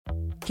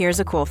Here's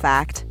a cool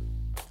fact.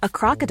 A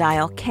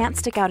crocodile can't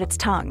stick out its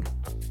tongue.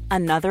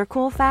 Another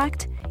cool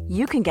fact,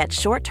 you can get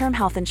short-term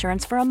health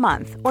insurance for a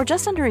month or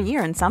just under a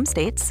year in some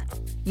states.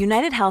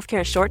 United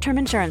Healthcare short-term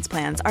insurance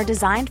plans are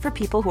designed for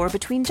people who are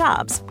between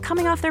jobs,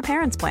 coming off their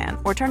parents' plan,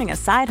 or turning a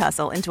side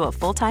hustle into a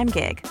full-time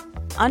gig.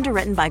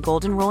 Underwritten by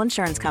Golden Rule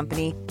Insurance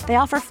Company, they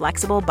offer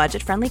flexible,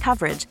 budget-friendly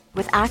coverage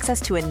with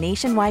access to a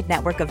nationwide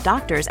network of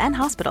doctors and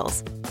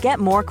hospitals. Get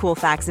more cool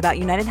facts about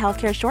United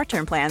Healthcare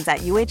short-term plans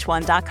at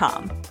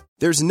uh1.com.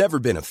 There's never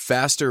been a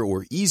faster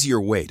or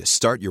easier way to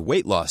start your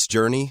weight loss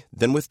journey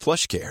than with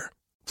PlushCare.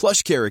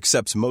 PlushCare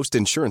accepts most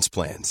insurance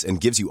plans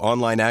and gives you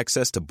online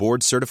access to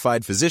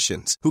board-certified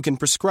physicians who can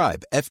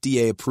prescribe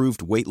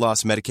FDA-approved weight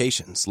loss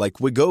medications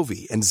like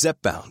Wegovy and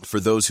Zepbound for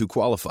those who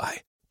qualify.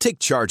 Take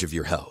charge of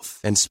your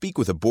health and speak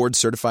with a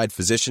board-certified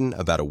physician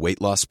about a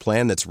weight loss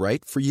plan that's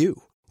right for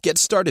you. Get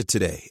started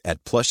today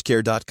at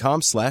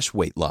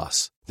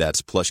plushcare.com/weightloss.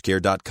 That's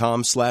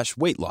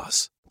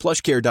plushcare.com/weightloss.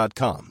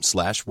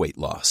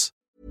 plushcare.com/weightloss.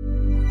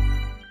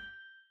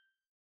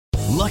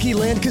 Lucky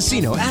Land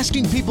Casino,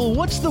 asking people,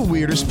 what's the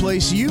weirdest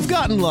place you've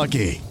gotten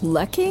lucky?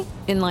 Lucky?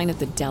 In line at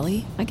the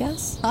deli, I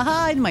guess?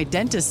 Aha, in my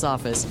dentist's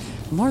office.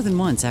 More than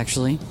once,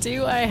 actually.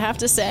 Do I have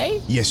to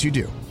say? Yes, you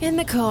do. In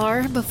the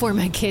car before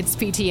my kids'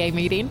 PTA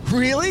meeting.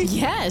 Really?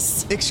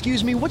 Yes.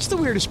 Excuse me, what's the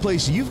weirdest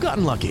place you've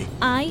gotten lucky?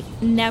 I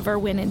never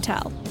win and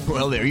tell.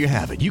 Well, there you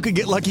have it. You can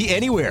get lucky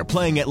anywhere,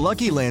 playing at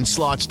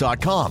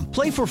LuckyLandSlots.com.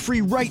 Play for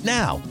free right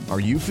now. Are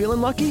you feeling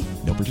lucky?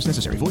 No purchase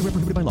necessary. Void where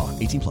prohibited by law.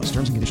 18+.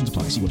 Terms and conditions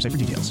apply. See website for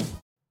details.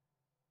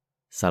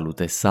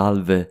 Salute e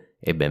salve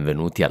e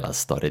benvenuti alla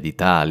Storia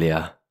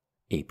d'Italia.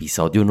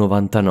 Episodio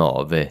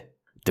 99.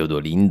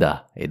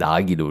 Teodolinda ed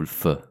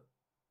Agilulf.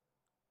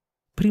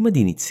 Prima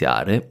di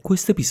iniziare,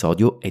 questo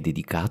episodio è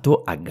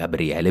dedicato a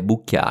Gabriele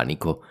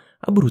Bucchianico,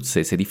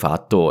 abruzzese di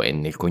fatto e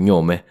nel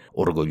cognome,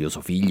 orgoglioso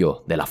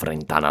figlio della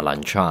frentana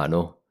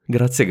Lanciano.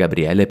 Grazie a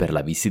Gabriele per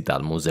la visita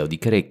al Museo di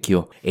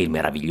Crecchio e il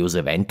meraviglioso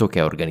evento che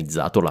ha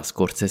organizzato la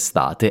scorsa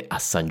estate a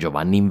San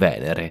Giovanni in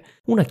Venere,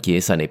 una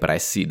chiesa nei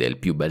pressi del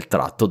più bel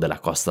tratto della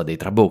Costa dei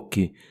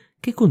Trabocchi,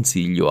 che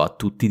consiglio a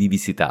tutti di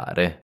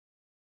visitare.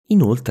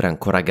 Inoltre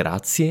ancora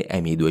grazie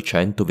ai miei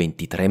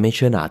 223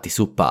 mecenati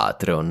su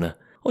Patreon.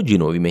 Oggi i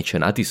nuovi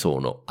mecenati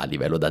sono, a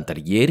livello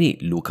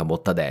d'anterieri, Luca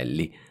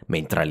Mottadelli,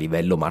 mentre a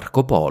livello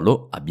Marco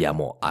Polo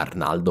abbiamo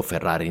Arnaldo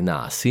Ferrari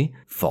Nasi,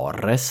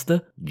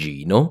 Forrest,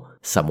 Gino,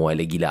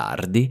 Samuele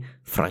Ghilardi,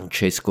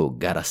 Francesco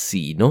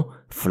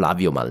Garassino,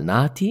 Flavio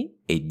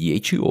Malnati e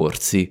 10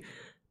 Orsi.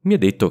 Mi ha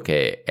detto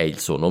che è il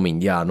suo nome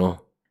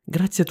indiano.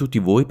 Grazie a tutti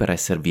voi per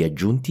esservi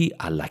aggiunti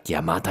alla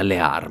chiamata alle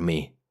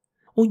armi.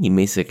 Ogni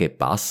mese che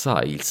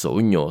passa il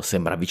sogno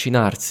sembra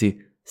avvicinarsi.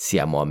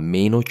 Siamo a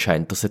meno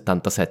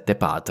 177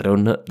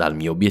 Patreon dal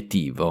mio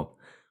obiettivo.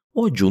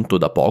 Ho aggiunto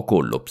da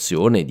poco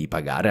l'opzione di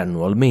pagare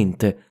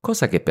annualmente,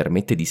 cosa che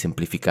permette di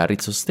semplificare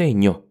il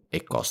sostegno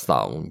e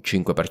costa un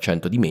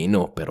 5% di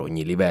meno per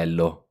ogni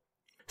livello.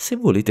 Se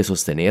volete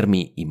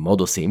sostenermi in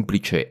modo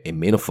semplice e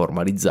meno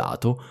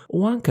formalizzato,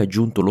 ho anche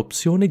aggiunto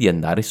l'opzione di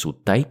andare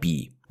su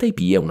Typee.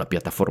 Typee è una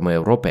piattaforma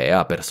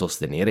europea per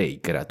sostenere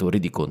i creatori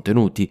di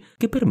contenuti,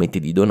 che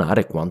permette di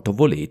donare quanto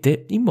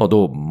volete in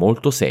modo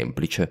molto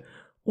semplice.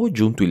 Ho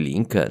aggiunto il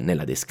link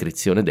nella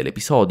descrizione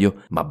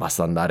dell'episodio, ma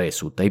basta andare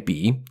su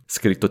Typee,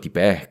 scritto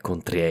Tipee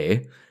con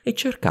 3E, e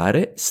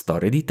cercare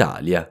Storia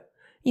d'Italia.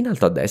 In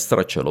alto a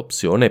destra c'è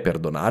l'opzione per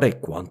donare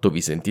quanto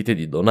vi sentite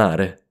di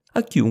donare.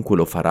 A chiunque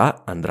lo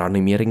farà andranno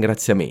i miei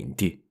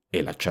ringraziamenti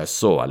e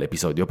l'accesso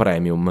all'episodio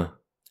premium.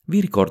 Vi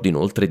ricordo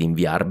inoltre di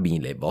inviarmi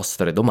le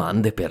vostre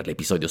domande per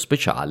l'episodio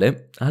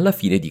speciale alla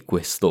fine di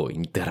questo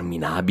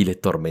interminabile e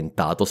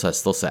tormentato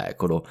VI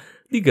secolo,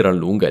 di gran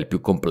lunga il più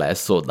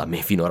complesso da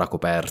me finora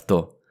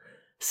coperto.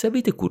 Se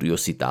avete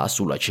curiosità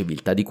sulla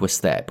civiltà di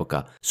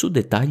quest'epoca, su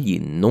dettagli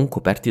non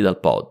coperti dal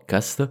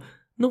podcast,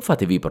 non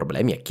fatevi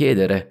problemi a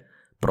chiedere.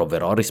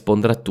 Proverò a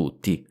rispondere a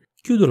tutti.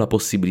 Chiudo la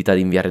possibilità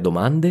di inviare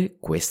domande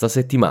questa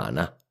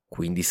settimana,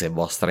 quindi se è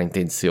vostra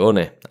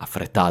intenzione,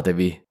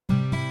 affrettatevi.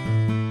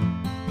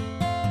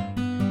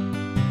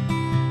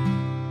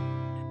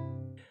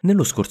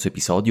 Nello scorso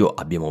episodio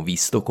abbiamo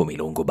visto come i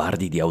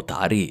Longobardi di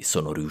Autari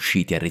sono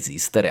riusciti a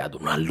resistere ad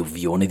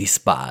un'alluvione di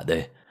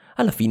spade.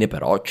 Alla fine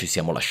però ci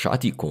siamo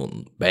lasciati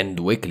con ben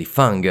 2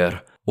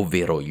 cliffhanger,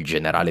 ovvero il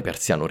generale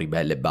persiano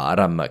ribelle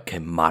Bahram che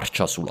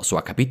marcia sulla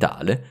sua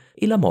capitale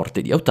e la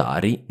morte di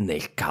Autari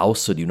nel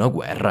caos di una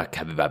guerra che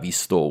aveva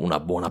visto una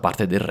buona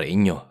parte del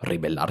regno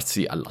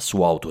ribellarsi alla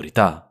sua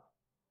autorità.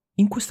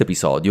 In questo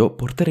episodio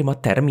porteremo a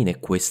termine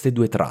queste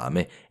 2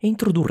 trame e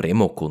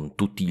introdurremo con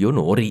tutti gli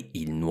onori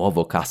il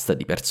nuovo cast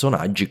di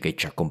personaggi che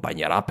ci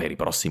accompagnerà per i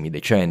prossimi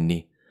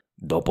decenni.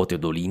 Dopo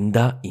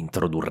Teodolinda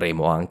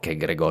introdurremo anche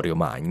Gregorio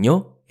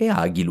Magno e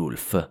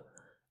Agilulf.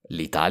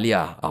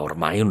 L'Italia ha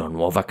ormai una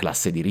nuova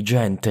classe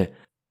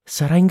dirigente.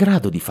 Sarà in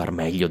grado di far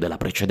meglio della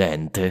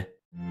precedente?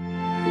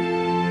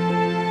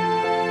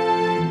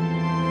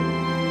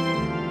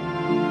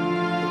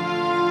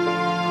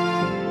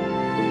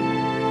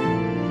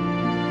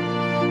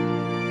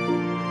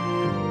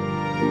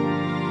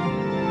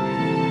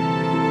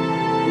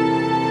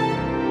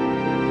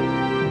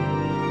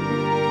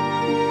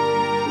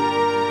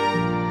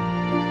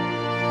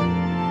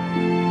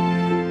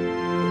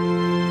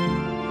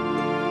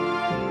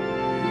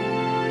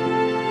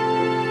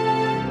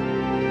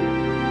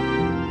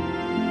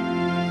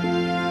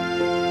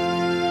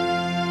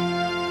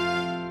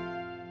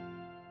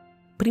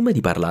 Prima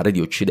di parlare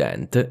di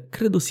Occidente,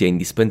 credo sia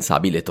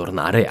indispensabile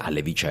tornare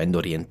alle vicende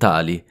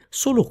orientali.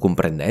 Solo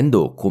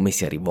comprendendo come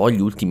si arrivò agli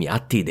ultimi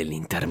atti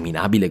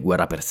dell'interminabile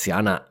guerra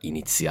persiana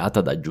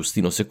iniziata da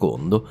Giustino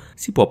II,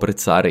 si può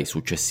apprezzare i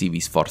successivi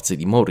sforzi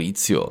di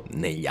Maurizio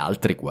negli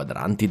altri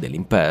quadranti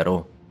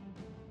dell'impero.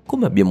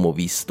 Come abbiamo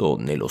visto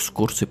nello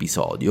scorso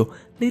episodio,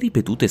 le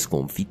ripetute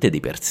sconfitte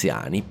dei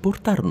persiani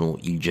portarono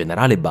il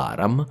generale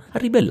Bahram a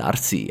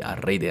ribellarsi al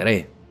re dei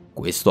re.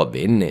 Questo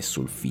avvenne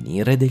sul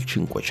finire del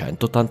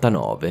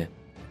 589.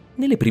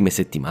 Nelle prime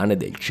settimane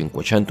del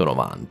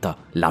 590,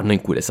 l'anno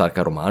in cui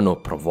l'esarca romano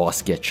provò a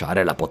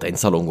schiacciare la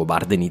potenza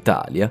longobarda in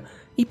Italia,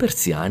 i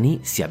persiani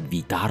si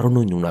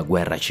avvitarono in una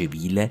guerra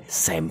civile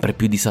sempre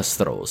più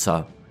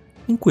disastrosa.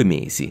 In quei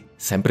mesi,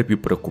 sempre più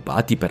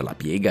preoccupati per la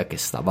piega che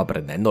stava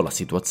prendendo la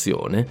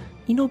situazione,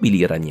 i nobili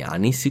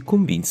iraniani si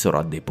convinsero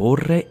a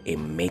deporre e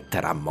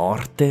mettere a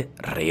morte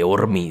re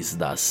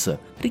Ormisdas,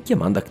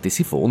 richiamando a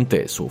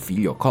Ctesifonte suo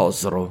figlio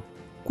Cosro.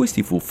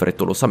 Questi fu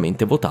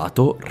frettolosamente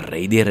votato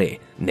re dei re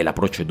nella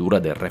procedura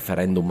del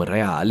referendum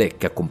reale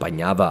che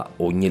accompagnava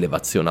ogni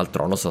elevazione al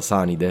trono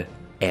sasanide.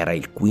 Era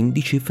il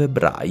 15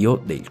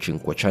 febbraio del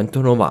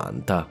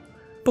 590.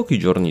 Pochi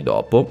giorni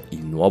dopo,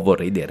 il nuovo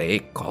re dei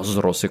re,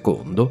 Cosro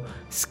II,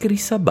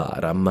 scrisse a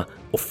Bahram,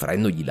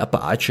 offrendogli la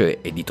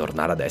pace e di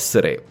tornare ad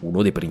essere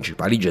uno dei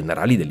principali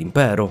generali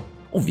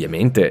dell'impero,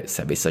 ovviamente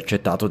se avesse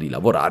accettato di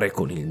lavorare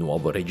con il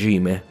nuovo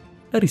regime.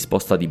 La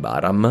risposta di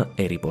Bahram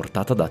è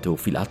riportata da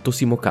Teofilatto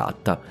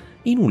Simocatta,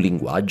 in un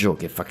linguaggio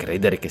che fa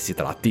credere che si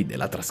tratti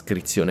della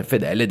trascrizione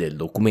fedele del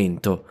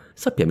documento.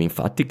 Sappiamo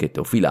infatti che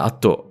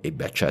Teofilatto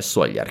ebbe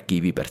accesso agli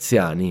archivi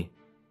persiani.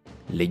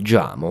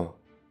 Leggiamo.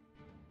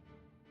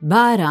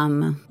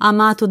 Bahram,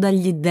 amato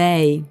dagli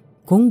dei,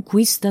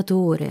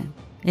 conquistatore,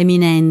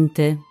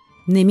 eminente,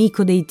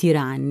 nemico dei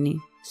tiranni,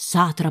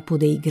 satrapo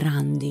dei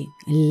grandi,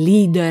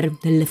 leader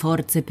delle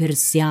forze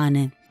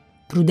persiane,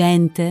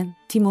 prudente,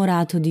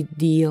 timorato di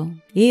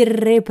Dio,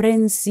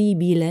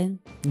 irreprensibile,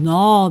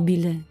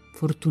 nobile,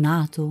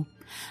 fortunato,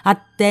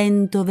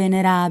 attento,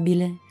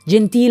 venerabile,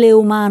 gentile e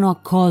umano a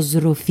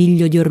Cosro,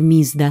 figlio di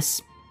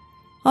Ormisdas.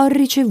 Ho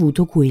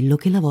ricevuto quello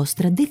che la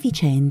vostra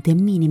deficiente e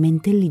minima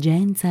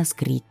intelligenza ha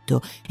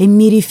scritto e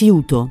mi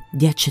rifiuto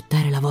di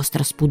accettare la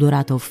vostra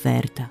spudorata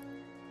offerta.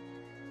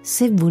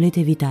 Se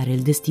volete evitare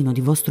il destino di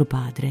vostro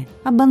padre,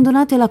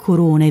 abbandonate la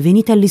corona e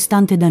venite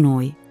all'istante da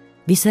noi.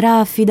 Vi sarà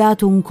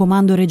affidato un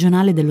comando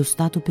regionale dello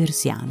Stato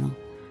persiano.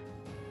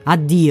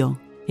 Addio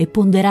e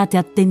ponderate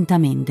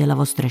attentamente la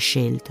vostra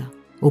scelta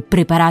o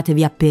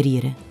preparatevi a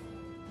perire.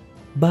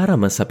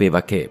 Bahram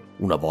sapeva che,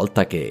 una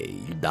volta che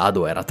il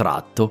dado era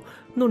tratto,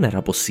 non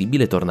era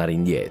possibile tornare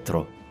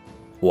indietro.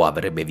 O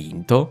avrebbe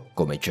vinto,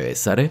 come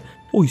Cesare,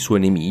 o i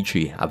suoi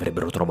nemici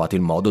avrebbero trovato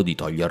il modo di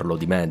toglierlo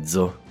di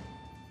mezzo.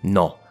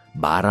 No,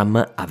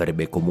 Bahram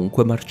avrebbe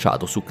comunque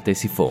marciato su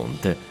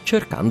Ctesifonte,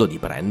 cercando di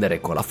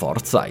prendere con la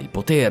forza il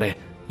potere,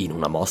 in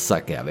una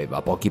mossa che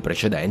aveva pochi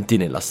precedenti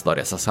nella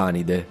storia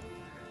sasanide.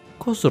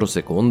 Cosro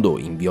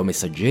II inviò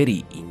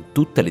messaggeri in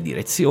tutte le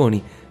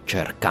direzioni,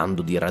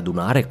 cercando di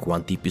radunare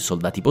quanti più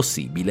soldati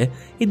possibile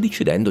e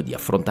decidendo di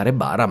affrontare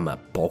Bahram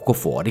poco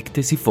fuori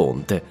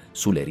Ctesifonte,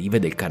 sulle rive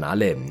del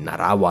canale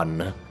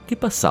Narawan, che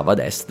passava ad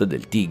est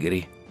del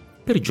Tigri.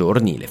 Per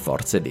giorni le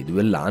forze dei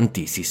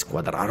duellanti si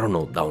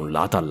squadrarono da un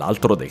lato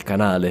all'altro del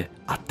canale,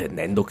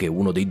 attendendo che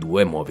uno dei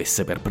due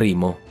muovesse per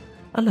primo.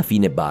 Alla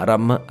fine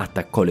Bahram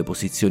attaccò le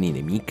posizioni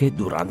nemiche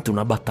durante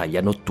una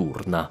battaglia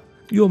notturna.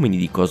 Gli uomini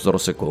di Cosro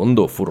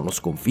II furono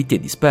sconfitti e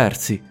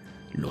dispersi.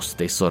 Lo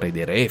stesso re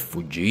dei re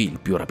fuggì il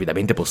più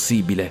rapidamente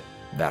possibile,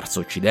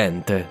 verso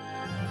occidente.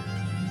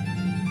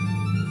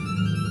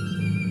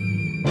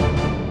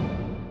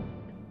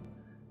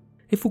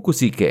 E fu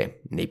così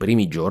che, nei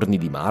primi giorni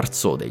di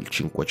marzo del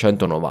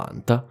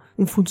 590,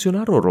 un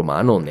funzionario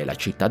romano nella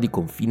città di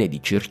confine di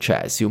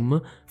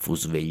Circesium fu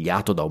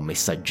svegliato da un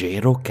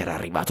messaggero che era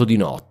arrivato di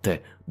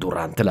notte,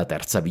 durante la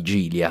terza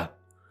vigilia.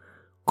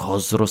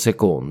 Cosro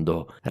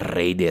II,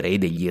 re dei re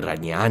degli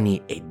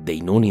iraniani e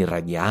dei non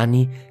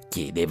iraniani,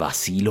 chiedeva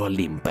asilo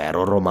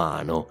all'impero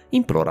romano,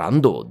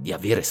 implorando di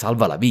avere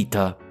salva la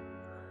vita.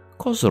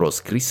 Cosro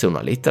scrisse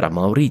una lettera a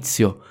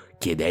Maurizio,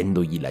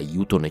 chiedendogli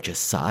l'aiuto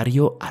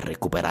necessario a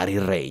recuperare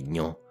il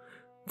regno.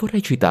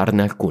 Vorrei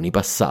citarne alcuni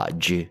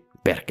passaggi,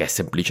 perché è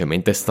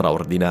semplicemente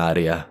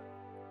straordinaria.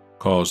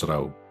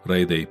 Cosrau,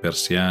 re dei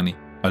Persiani,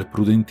 al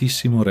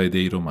prudentissimo re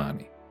dei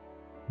Romani.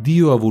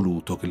 Dio ha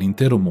voluto che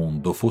l'intero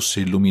mondo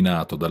fosse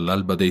illuminato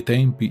dall'alba dei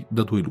tempi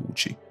da due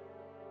luci,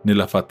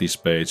 nella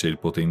fattispecie il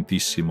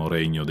potentissimo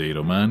regno dei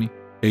Romani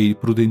e il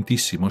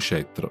prudentissimo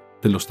scettro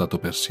dello Stato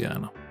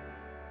persiano.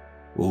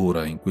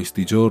 Ora, in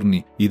questi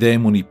giorni, i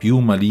demoni più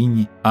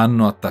maligni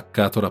hanno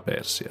attaccato la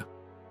Persia.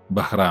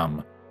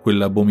 Bahram,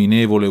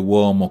 quell'abominevole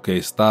uomo che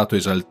è stato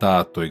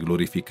esaltato e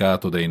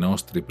glorificato dai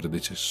nostri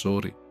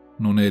predecessori,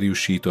 non è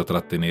riuscito a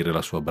trattenere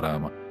la sua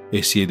brama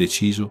e si è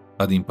deciso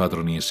ad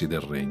impadronirsi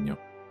del regno.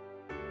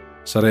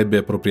 Sarebbe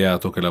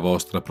appropriato che la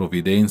vostra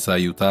provvidenza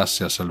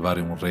aiutasse a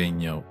salvare un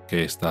regno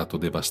che è stato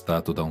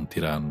devastato da un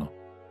tiranno.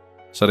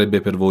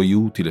 Sarebbe per voi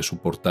utile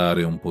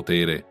supportare un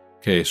potere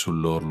che è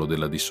sull'orlo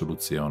della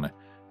dissoluzione,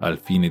 al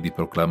fine di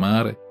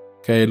proclamare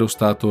che è lo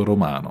Stato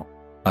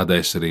romano ad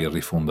essere il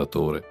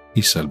rifondatore,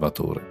 il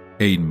salvatore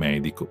e il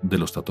medico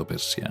dello Stato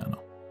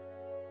persiano.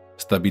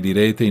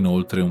 Stabilirete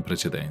inoltre un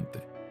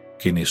precedente,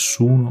 che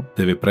nessuno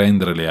deve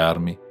prendere le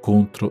armi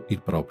contro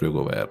il proprio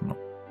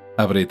governo.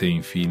 Avrete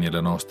infine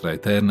la nostra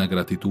eterna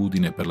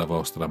gratitudine per la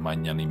vostra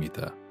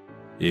magnanimità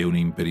e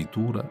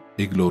un'imperitura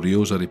e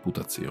gloriosa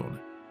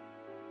reputazione.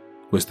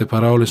 Queste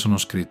parole sono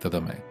scritte da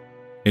me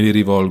e le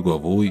rivolgo a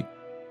voi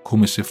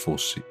come se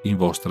fossi in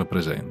vostra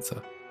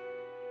presenza.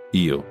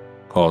 Io,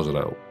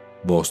 Khosrau,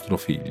 vostro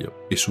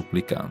figlio e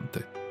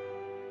supplicante.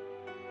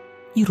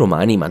 I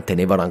Romani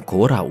mantenevano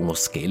ancora uno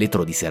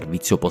scheletro di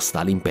servizio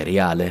postale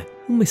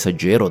imperiale. Un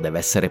messaggero deve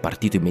essere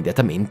partito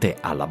immediatamente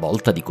alla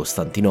volta di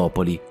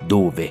Costantinopoli,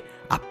 dove,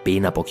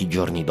 appena pochi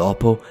giorni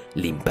dopo,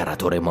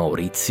 l'imperatore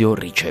Maurizio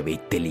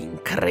ricevette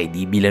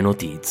l'incredibile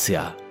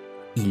notizia.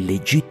 Il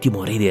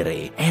legittimo re dei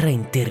re era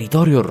in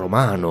territorio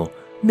romano,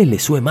 nelle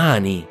sue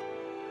mani.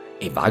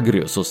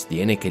 Evagrio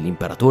sostiene che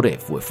l'imperatore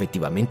fu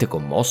effettivamente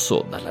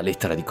commosso dalla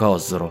lettera di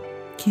Khosro.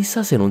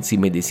 Chissà se non si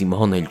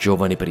medesimò nel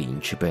giovane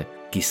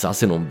principe, chissà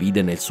se non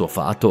vide nel suo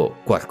fato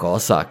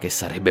qualcosa che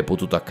sarebbe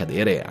potuto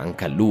accadere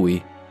anche a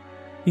lui.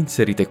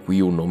 Inserite qui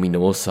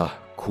un'ominosa,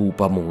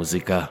 cupa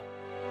musica.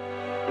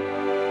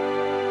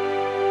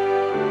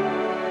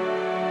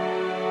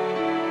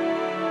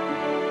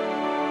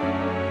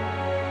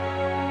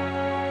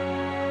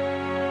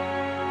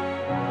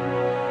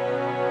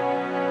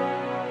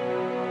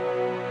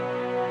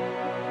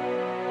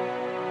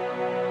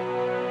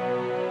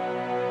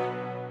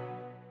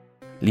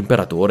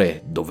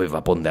 L'imperatore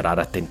doveva ponderare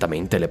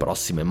attentamente le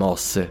prossime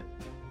mosse.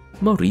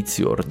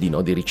 Maurizio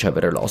ordinò di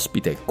ricevere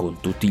l'ospite con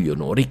tutti gli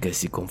onori che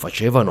si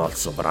confacevano al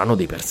sovrano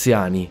dei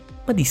persiani,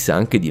 ma disse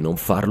anche di non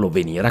farlo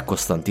venire a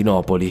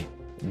Costantinopoli.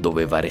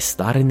 Doveva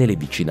restare nelle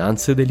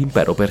vicinanze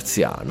dell'impero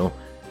persiano,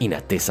 in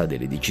attesa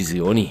delle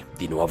decisioni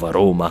di Nuova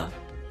Roma.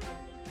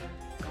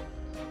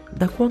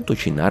 Da quanto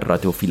ci narra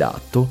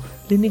Teofilatto,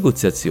 le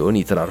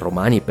negoziazioni tra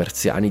romani e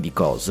persiani di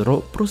Khosro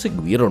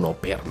proseguirono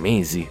per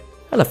mesi.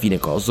 Alla fine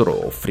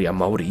Khosro offrì a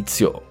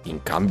Maurizio,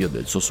 in cambio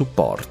del suo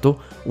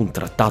supporto, un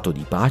trattato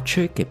di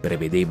pace che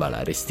prevedeva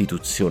la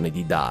restituzione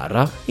di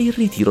Dara e il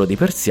ritiro dei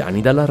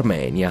persiani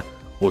dall'Armenia,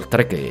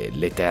 oltre che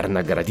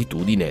l'eterna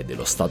gratitudine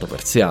dello Stato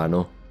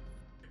persiano.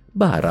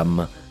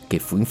 Bahram, che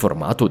fu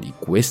informato di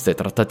queste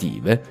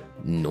trattative,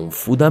 non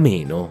fu da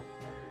meno.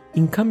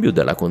 In cambio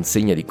della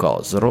consegna di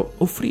Khosro,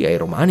 offrì ai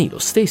romani lo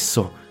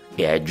stesso,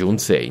 e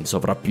aggiunse in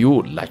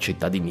sovrappiù la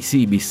città di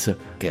Nisibis,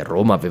 che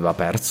Roma aveva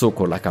perso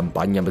con la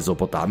campagna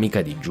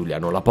mesopotamica di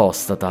Giuliano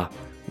l'Apostata,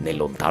 nel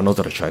lontano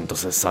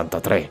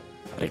 363,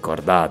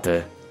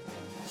 ricordate?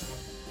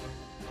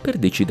 Per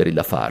decidere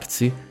da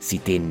farsi,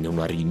 si tenne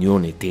una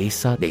riunione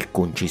tesa del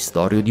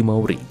concistorio di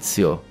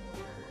Maurizio.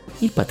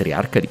 Il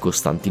patriarca di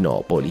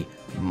Costantinopoli,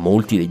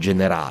 molti dei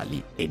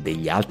generali e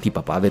degli alti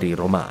papaveri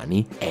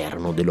romani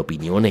erano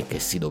dell'opinione che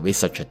si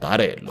dovesse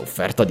accettare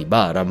l'offerta di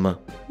Bahram.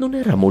 Non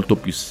era molto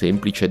più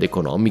semplice ed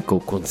economico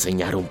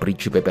consegnare un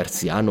principe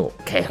persiano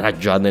che era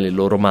già nelle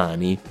loro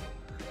mani?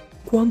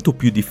 Quanto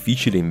più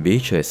difficile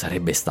invece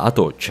sarebbe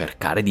stato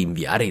cercare di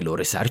inviare il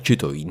loro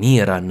esercito in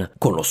Iran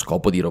con lo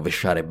scopo di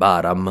rovesciare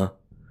Bahram.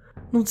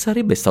 Non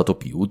sarebbe stato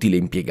più utile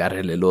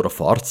impiegare le loro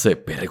forze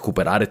per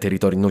recuperare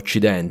territori in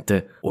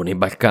Occidente o nei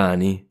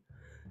Balcani?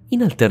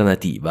 In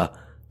alternativa,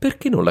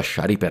 perché non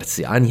lasciare i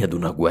persiani ad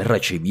una guerra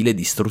civile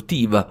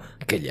distruttiva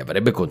che li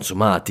avrebbe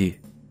consumati?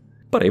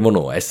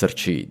 Parevano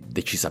esserci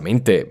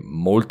decisamente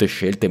molte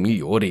scelte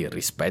migliori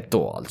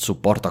rispetto al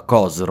supporto a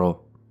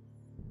Khosro.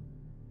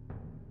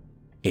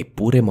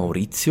 Eppure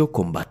Maurizio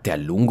combatté a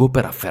lungo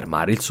per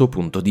affermare il suo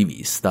punto di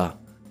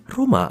vista.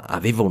 Roma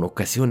aveva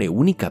un'occasione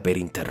unica per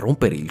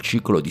interrompere il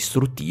ciclo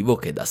distruttivo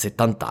che da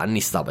 70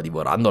 anni stava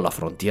divorando la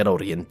frontiera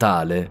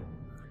orientale.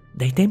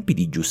 Dai tempi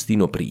di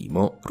Giustino I,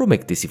 Roma e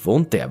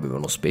Ctesifonte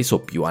avevano speso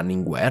più anni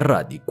in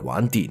guerra di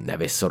quanti ne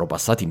avessero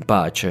passati in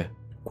pace.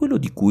 Quello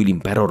di cui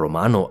l'impero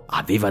romano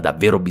aveva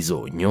davvero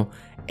bisogno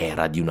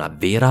era di una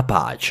vera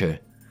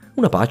pace.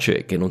 Una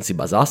pace che non si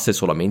basasse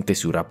solamente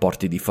sui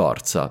rapporti di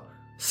forza,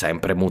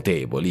 sempre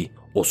mutevoli,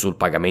 o sul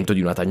pagamento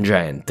di una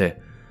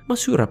tangente, ma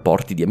sui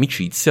rapporti di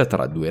amicizia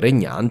tra due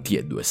regnanti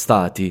e due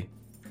stati.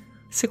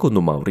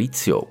 Secondo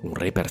Maurizio, un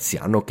re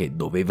persiano che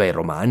doveva ai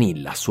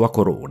romani la sua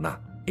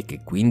corona e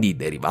che quindi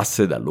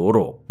derivasse da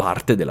loro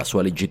parte della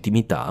sua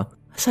legittimità,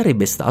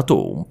 sarebbe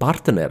stato un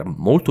partner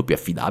molto più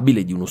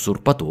affidabile di un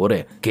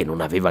usurpatore che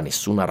non aveva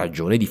nessuna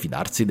ragione di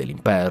fidarsi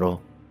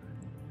dell'impero.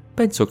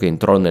 Penso che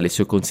entrò nelle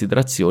sue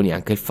considerazioni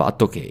anche il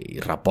fatto che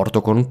il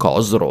rapporto con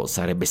Khosro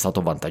sarebbe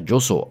stato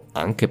vantaggioso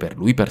anche per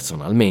lui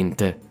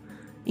personalmente.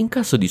 In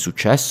caso di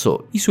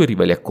successo, i suoi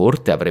rivali a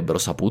corte avrebbero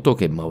saputo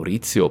che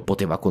Maurizio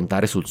poteva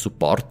contare sul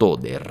supporto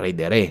del re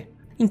dei re.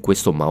 In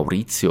questo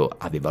Maurizio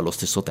aveva allo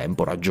stesso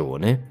tempo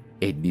ragione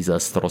e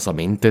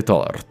disastrosamente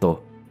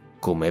torto,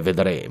 come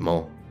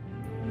vedremo.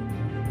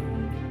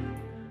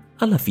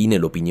 Alla fine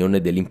l'opinione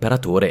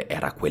dell'imperatore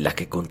era quella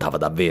che contava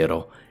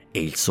davvero,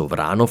 e il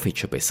sovrano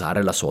fece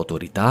pesare la sua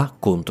autorità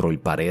contro il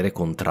parere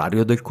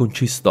contrario del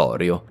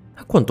concistorio,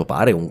 a quanto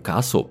pare un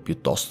caso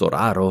piuttosto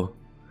raro.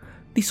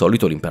 Di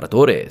solito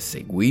l'imperatore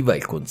seguiva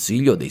il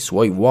consiglio dei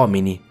suoi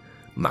uomini,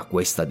 ma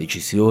questa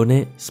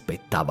decisione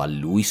spettava a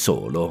lui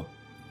solo.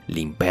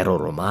 L'impero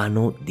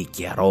romano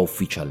dichiarò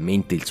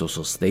ufficialmente il suo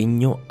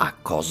sostegno a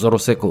Cosro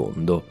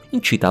II,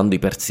 incitando i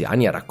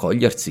persiani a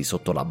raccogliersi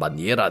sotto la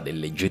bandiera del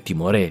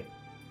legittimo re.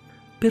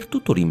 Per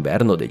tutto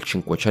l'inverno del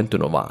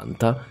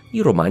 590, i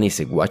romani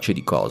seguaci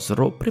di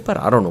Cosro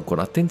prepararono con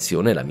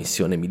attenzione la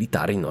missione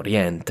militare in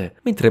Oriente,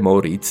 mentre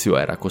Maurizio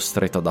era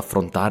costretto ad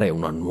affrontare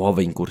una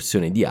nuova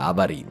incursione di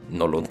avari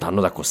non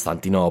lontano da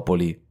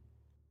Costantinopoli.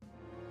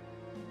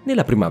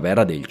 Nella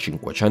primavera del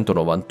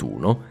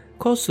 591,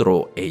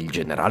 Cosro e il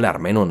generale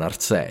armeno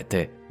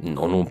Narsete,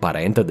 non un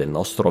parente del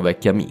nostro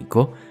vecchio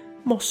amico,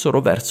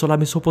 mossero verso la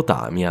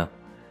Mesopotamia.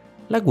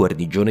 La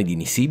guarnigione di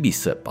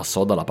Nisibis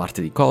passò dalla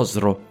parte di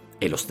Cosro,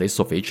 e lo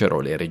stesso fecero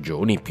le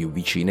regioni più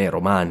vicine ai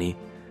Romani,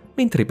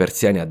 mentre i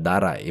persiani a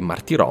Dara e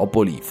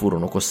Martiropoli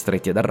furono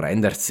costretti ad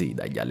arrendersi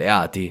dagli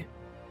alleati.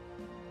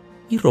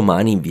 I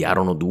Romani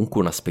inviarono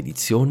dunque una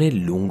spedizione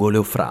lungo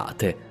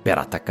l'Eufrate per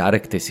attaccare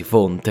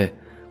Ctesifonte,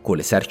 con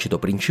l'esercito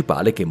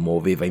principale che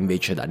muoveva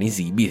invece da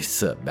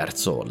Nisibis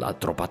verso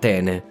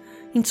l'Atropatene,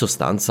 in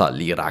sostanza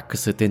l'Iraq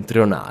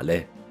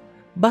settentrionale.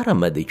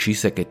 Bahram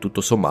decise che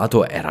tutto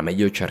sommato era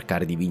meglio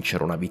cercare di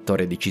vincere una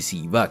vittoria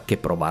decisiva che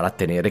provare a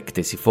tenere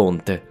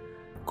Ctesifonte.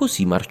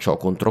 Così marciò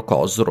contro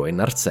Cosro e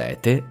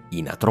Narsete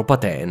in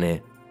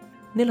Atropatene.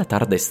 Nella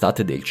tarda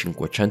estate del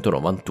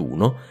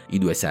 591 i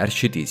due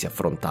eserciti si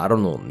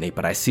affrontarono nei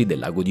pressi del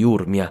lago di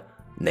Urmia,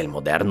 nel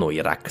moderno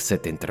Iraq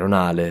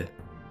settentrionale.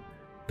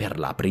 Per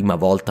la prima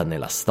volta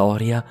nella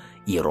storia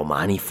i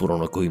Romani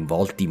furono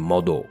coinvolti in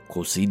modo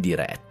così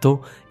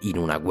diretto in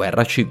una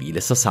guerra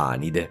civile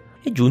sasanide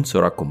e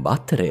giunsero a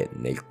combattere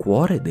nel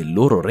cuore del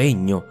loro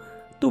regno,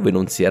 dove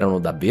non si erano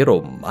davvero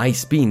mai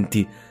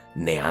spinti,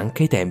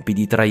 neanche ai tempi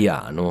di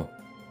Traiano.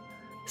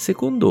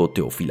 Secondo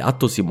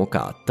Teofilatto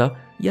Simocatta,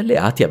 gli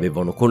alleati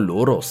avevano con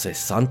loro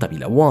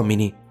 60.000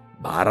 uomini,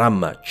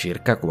 Bahram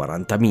circa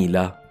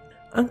 40.000.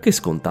 Anche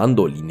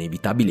scontando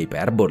l'inevitabile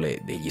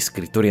iperbole degli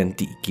scrittori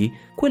antichi,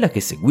 quella che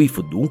seguì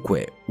fu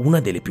dunque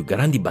una delle più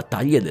grandi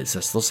battaglie del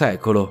VI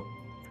secolo.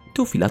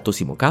 Teofilatto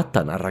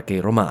Simocatta narra che i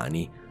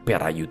Romani,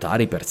 per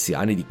aiutare i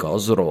persiani di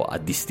Cosro a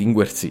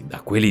distinguersi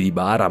da quelli di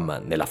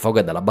Bahram nella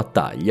foga della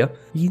battaglia,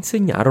 gli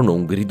insegnarono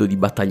un grido di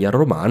battaglia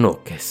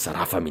romano che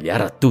sarà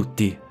familiare a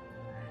tutti.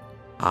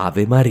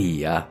 Ave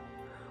Maria,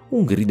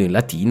 un grido in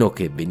latino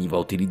che veniva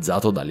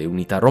utilizzato dalle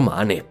unità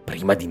romane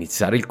prima di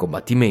iniziare il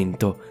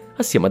combattimento,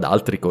 assieme ad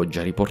altri che ho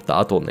già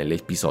riportato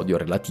nell'episodio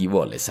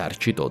relativo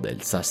all'esercito del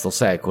VI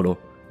secolo.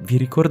 Vi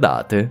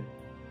ricordate?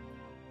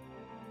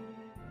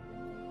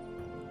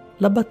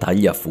 La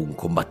battaglia fu un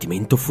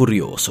combattimento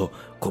furioso,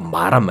 con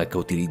Bahram che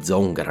utilizzò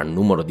un gran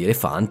numero di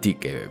elefanti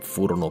che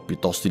furono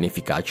piuttosto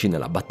inefficaci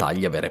nella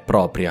battaglia vera e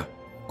propria.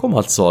 Come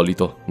al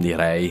solito,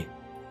 direi.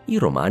 I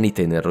Romani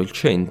tennero il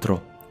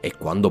centro, e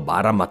quando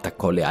Bahram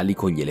attaccò le ali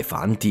con gli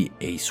elefanti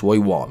e i suoi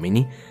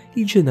uomini,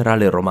 il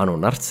generale romano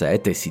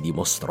Narsete si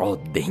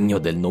dimostrò degno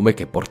del nome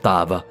che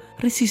portava,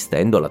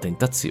 resistendo alla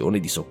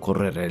tentazione di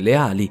soccorrere le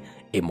ali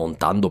e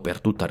montando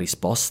per tutta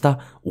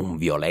risposta un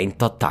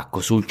violento attacco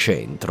sul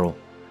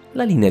centro.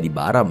 La linea di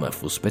Bahram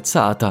fu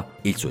spezzata,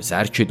 il suo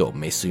esercito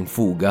messo in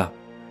fuga.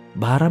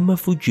 Bahram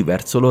fuggì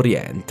verso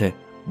l'Oriente,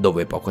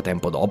 dove poco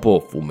tempo dopo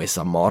fu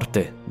messo a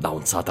morte da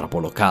un satrapo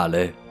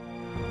locale.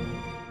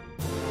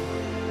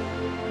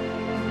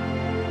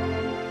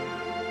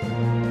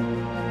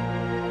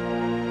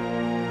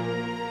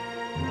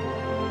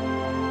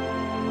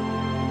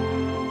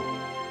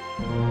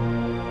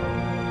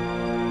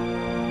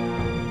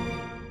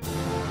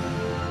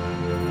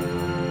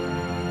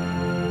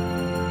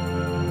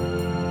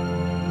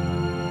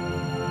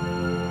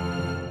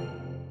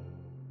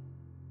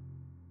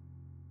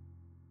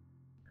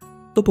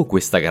 Dopo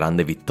questa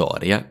grande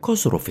vittoria,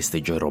 Cosro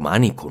festeggiò i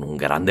Romani con un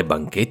grande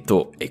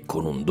banchetto e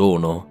con un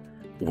dono,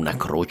 una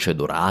croce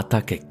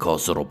dorata che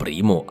Cosro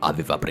I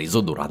aveva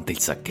preso durante il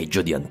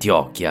saccheggio di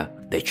Antiochia,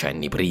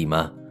 decenni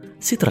prima.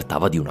 Si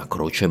trattava di una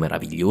croce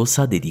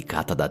meravigliosa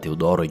dedicata da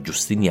Teodoro e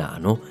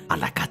Giustiniano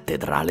alla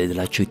cattedrale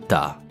della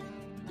città.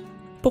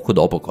 Poco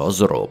dopo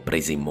Cosro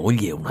prese in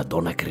moglie una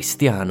donna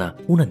cristiana,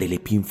 una delle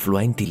più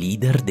influenti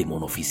leader dei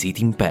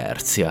monofisiti in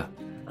Persia.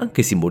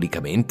 Anche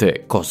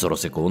simbolicamente, Cosro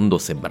II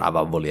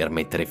sembrava voler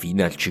mettere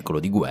fine al ciclo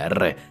di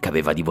guerre che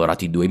aveva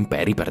divorato i due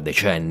imperi per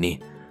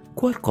decenni.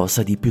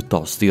 Qualcosa di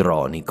piuttosto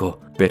ironico,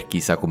 per chi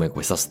sa come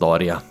questa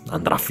storia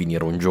andrà a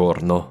finire un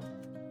giorno.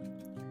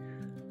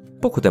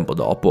 Poco tempo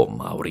dopo,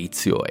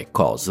 Maurizio e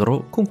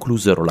Cosro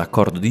conclusero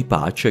l'accordo di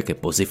pace che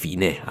pose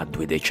fine a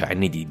 2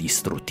 decenni di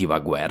distruttiva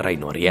guerra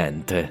in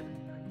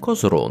Oriente.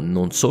 Cosro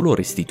non solo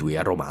restituì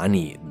ai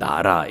Romani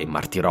Dara e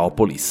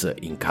Martiropolis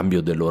in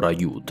cambio del loro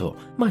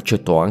aiuto, ma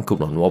accettò anche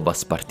una nuova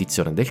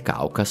spartizione del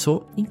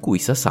Caucaso in cui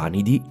i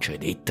Sasanidi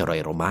cedettero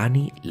ai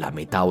Romani la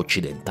metà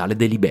occidentale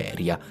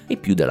dell'Iberia e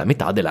più della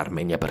metà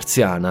dell'Armenia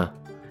persiana.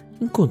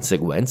 In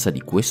conseguenza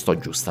di questo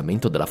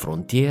aggiustamento della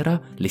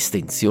frontiera,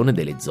 l'estensione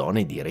delle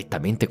zone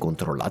direttamente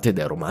controllate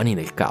dai Romani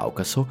nel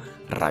Caucaso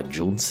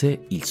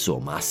raggiunse il suo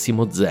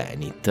massimo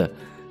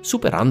zenith,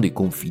 superando i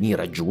confini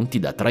raggiunti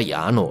da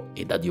Traiano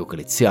e da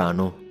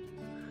Diocleziano.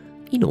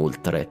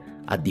 Inoltre,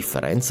 a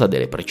differenza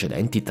delle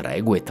precedenti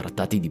tregue e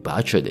trattati di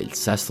pace del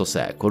VI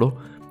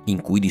secolo,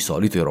 in cui di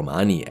solito i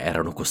Romani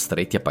erano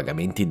costretti a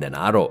pagamenti in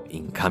denaro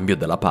in cambio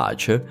della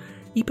pace,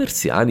 i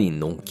persiani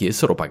non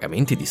chiesero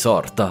pagamenti di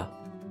sorta.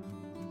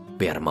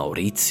 Per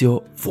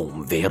Maurizio fu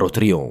un vero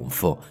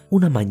trionfo,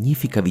 una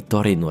magnifica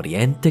vittoria in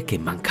Oriente che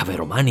mancava ai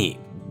Romani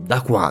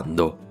da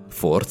quando?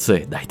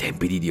 Forse dai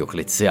tempi di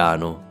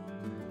Diocleziano.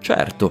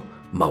 Certo,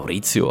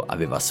 Maurizio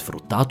aveva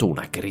sfruttato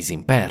una crisi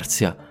in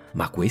Persia,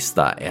 ma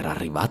questa era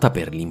arrivata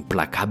per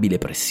l'implacabile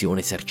pressione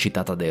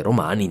esercitata dai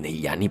Romani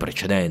negli anni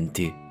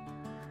precedenti.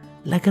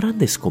 La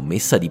grande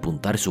scommessa di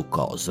puntare su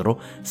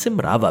Cosro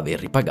sembrava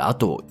aver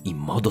ripagato in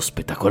modo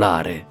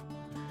spettacolare.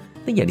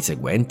 Negli anni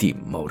seguenti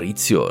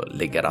Maurizio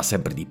legherà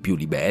sempre di più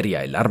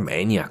l'Iberia e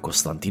l'Armenia a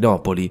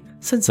Costantinopoli,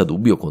 senza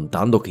dubbio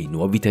contando che i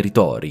nuovi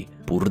territori,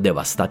 pur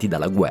devastati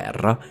dalla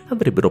guerra,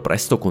 avrebbero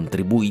presto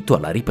contribuito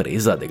alla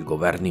ripresa del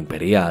governo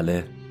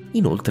imperiale.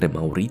 Inoltre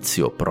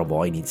Maurizio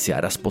provò a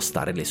iniziare a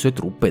spostare le sue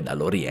truppe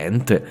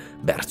dall'Oriente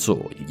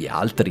verso gli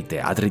altri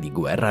teatri di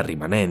guerra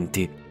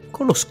rimanenti,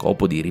 con lo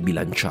scopo di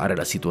ribilanciare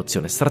la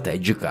situazione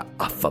strategica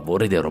a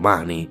favore dei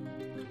Romani.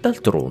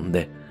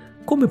 D'altronde,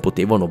 come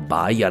potevano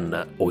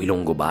Bajan o i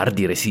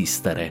Longobardi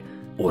resistere,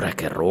 ora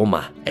che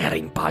Roma era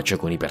in pace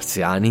con i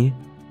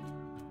persiani?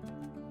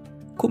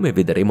 Come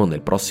vedremo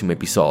nel prossimo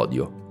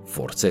episodio,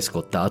 forse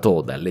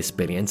scottato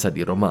dall'esperienza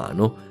di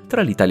Romano,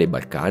 tra l'Italia e i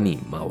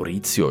Balcani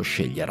Maurizio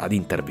sceglierà di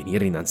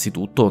intervenire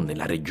innanzitutto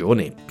nella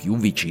regione più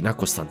vicina a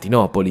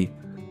Costantinopoli.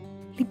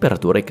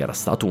 L'imperatore, che era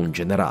stato un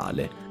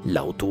generale,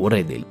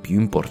 l'autore del più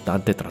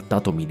importante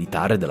trattato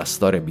militare della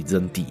storia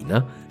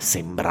bizantina,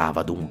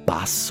 sembrava ad un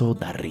passo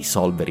dal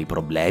risolvere i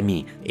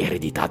problemi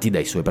ereditati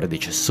dai suoi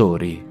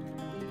predecessori.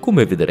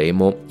 Come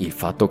vedremo, il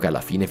fatto che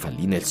alla fine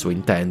fallì nel suo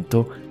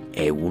intento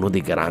è uno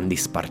dei grandi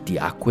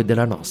spartiacque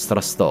della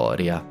nostra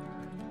storia,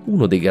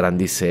 uno dei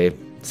grandi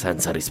se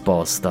senza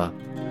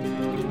risposta.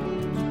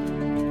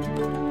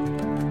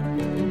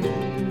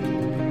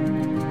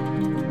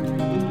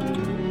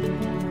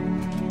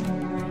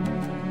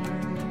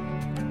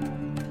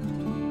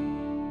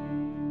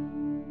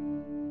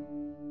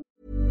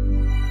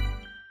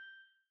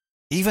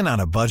 Even on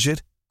a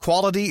budget,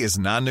 quality is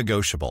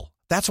non-negotiable.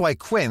 That's why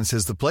Quince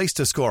is the place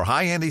to score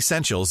high-end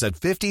essentials at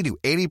 50 to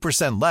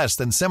 80% less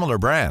than similar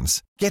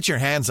brands. Get your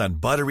hands on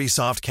buttery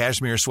soft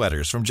cashmere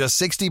sweaters from just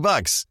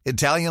 $60,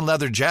 Italian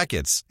leather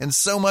jackets, and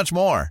so much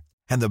more.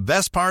 And the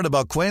best part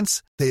about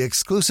Quince, they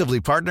exclusively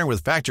partner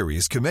with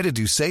factories committed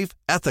to safe,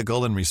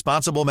 ethical, and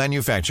responsible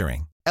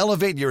manufacturing.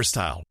 Elevate your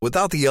style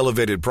without the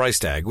elevated price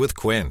tag with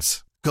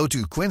Quince. Go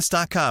to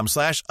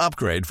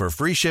quince.com/upgrade for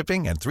free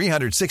shipping and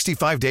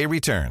 365-day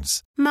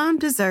returns. Mom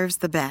deserves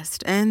the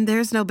best, and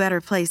there's no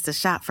better place to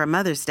shop for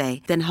Mother's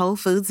Day than Whole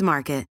Foods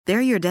Market.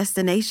 They're your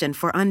destination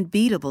for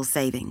unbeatable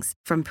savings,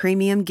 from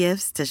premium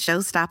gifts to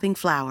show-stopping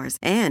flowers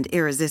and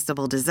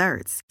irresistible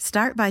desserts.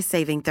 Start by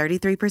saving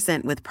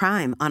 33% with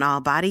Prime on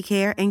all body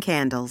care and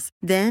candles.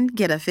 Then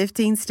get a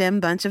 15-stem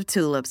bunch of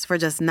tulips for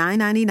just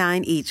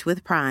 $9.99 each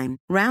with Prime.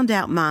 Round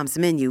out Mom's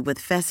menu with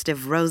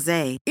festive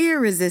rosé,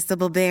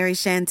 irresistible berry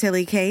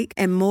chantilly cake,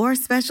 and more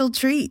special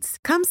treats.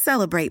 Come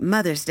celebrate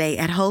Mother's Day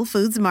at Whole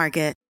Foods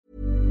Market.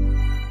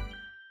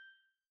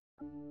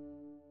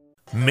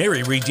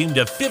 Mary redeemed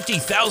a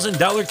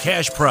 $50,000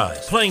 cash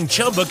prize playing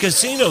Chumba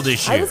Casino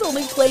this year. I was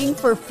only playing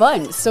for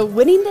fun, so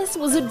winning this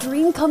was a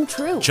dream come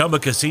true. Chumba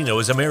Casino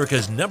is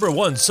America's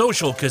 #1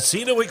 social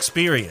casino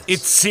experience.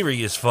 It's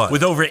serious fun.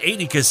 With over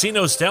 80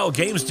 casino-style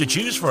games to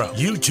choose from,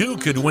 you too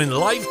could win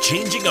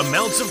life-changing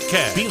amounts of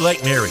cash. Be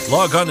like Mary.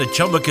 Log on to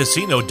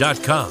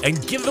ChumbaCasino.com and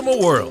give them a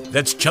whirl.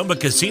 That's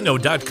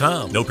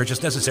ChumbaCasino.com. No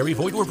purchase necessary.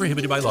 Void where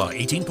prohibited by law.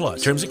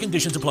 18+. Terms and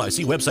conditions apply.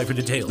 See website for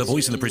details. The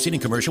voice in the preceding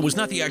commercial was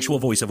not the actual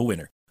voice of a winner.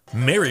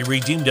 Mary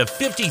redeemed a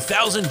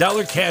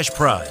 $50,000 cash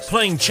prize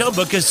playing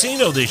Chumba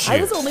Casino this year.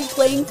 I was only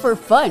playing for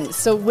fun,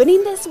 so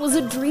winning this was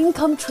a dream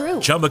come true.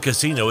 Chumba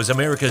Casino is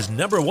America's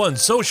 #1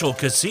 social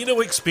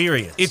casino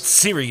experience. It's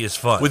serious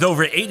fun. With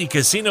over 80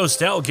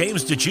 casino-style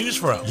games to choose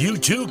from, you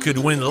too could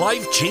win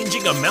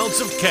life-changing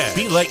amounts of cash.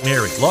 Be like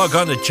Mary. Log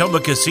on to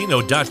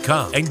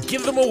ChumbaCasino.com and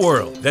give them a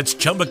whirl. That's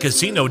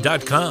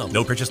ChumbaCasino.com.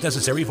 No purchase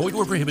necessary. Void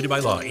where prohibited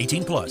by law.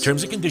 18+.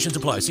 Terms and conditions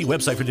apply. See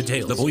website for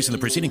details. The voice in the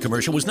preceding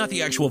commercial was not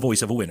the actual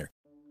voice of a winner.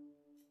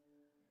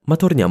 Ma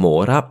torniamo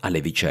ora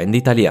alle vicende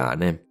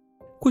italiane.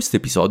 Questo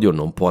episodio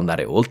non può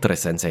andare oltre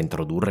senza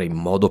introdurre in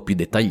modo più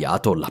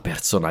dettagliato la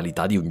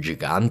personalità di un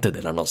gigante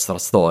della nostra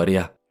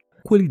storia.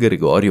 Quel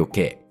Gregorio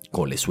che,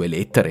 con le sue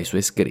lettere e i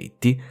suoi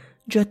scritti,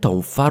 getta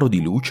un faro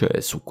di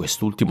luce su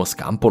quest'ultimo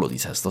scampolo di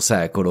VI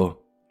secolo.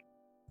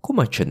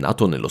 Come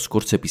accennato nello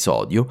scorso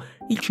episodio,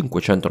 il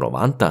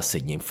 590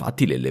 segna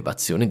infatti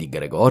l'elevazione di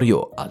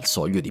Gregorio al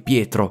soglio di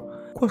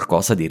Pietro,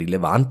 qualcosa di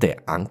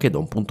rilevante anche da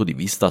un punto di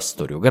vista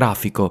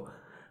storiografico,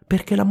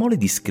 perché la mole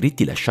di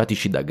scritti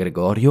lasciatici da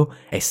Gregorio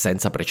è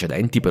senza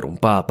precedenti per un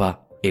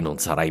papa e non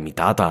sarà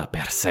imitata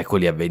per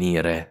secoli a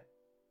venire.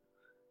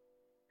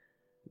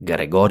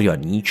 Gregorio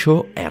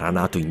Anicio era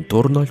nato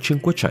intorno al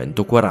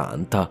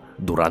 540,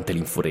 durante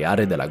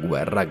l'infuriare della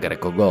guerra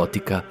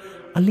greco-gotica,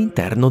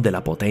 all'interno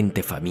della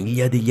potente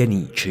famiglia degli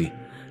Anici,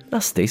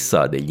 la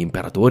stessa degli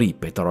imperatori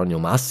Petronio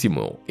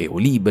Massimo e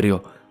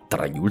Olibrio,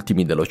 tra gli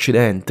ultimi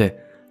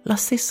dell'Occidente, la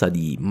stessa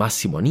di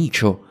Massimo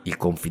Anicio, il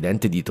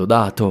confidente di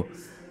Todato,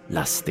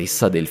 la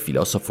stessa del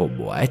filosofo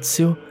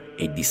Boezio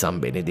e di San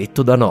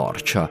Benedetto da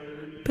Norcia,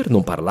 per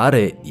non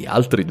parlare di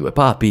altri due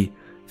papi,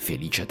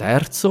 Felice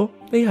III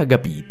e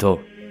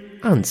Agapito.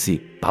 Anzi,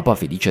 Papa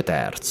Felice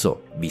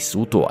III,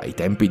 vissuto ai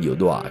tempi di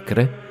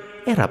Odoacre,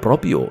 era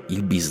proprio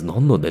il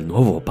bisnonno del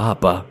nuovo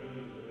papa.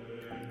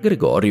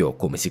 Gregorio,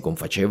 come si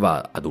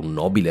confaceva ad un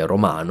nobile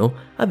romano,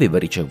 aveva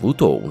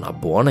ricevuto una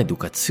buona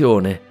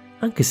educazione,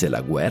 anche se la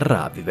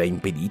guerra aveva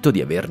impedito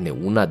di averne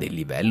una del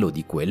livello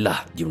di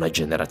quella di una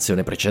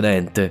generazione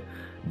precedente,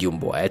 di un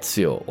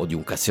Boezio o di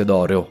un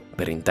Cassiodoro,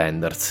 per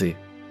intendersi.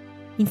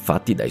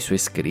 Infatti dai suoi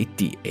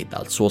scritti e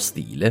dal suo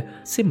stile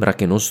sembra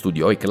che non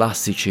studiò i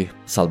classici,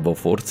 salvo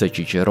forse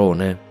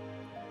Cicerone.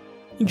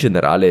 In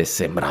generale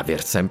sembra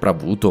aver sempre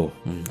avuto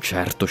un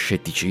certo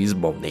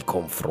scetticismo nei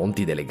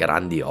confronti delle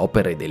grandi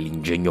opere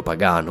dell'ingegno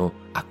pagano,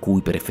 a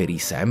cui preferì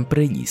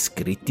sempre gli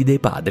scritti dei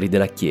padri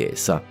della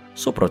Chiesa,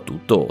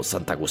 soprattutto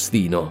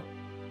Sant'Agostino.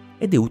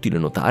 Ed è utile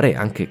notare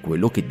anche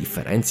quello che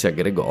differenzia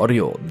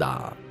Gregorio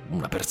da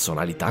una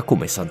personalità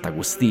come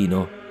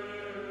Sant'Agostino.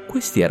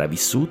 Questi era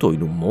vissuto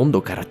in un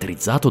mondo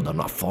caratterizzato da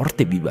una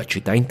forte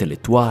vivacità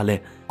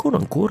intellettuale, con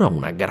ancora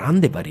una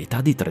grande varietà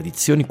di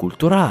tradizioni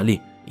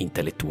culturali,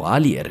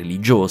 intellettuali e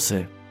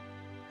religiose.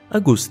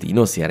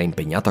 Agostino si era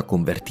impegnato a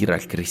convertire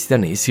al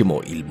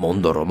cristianesimo il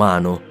mondo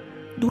romano.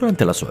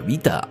 Durante la sua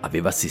vita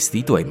aveva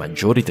assistito ai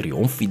maggiori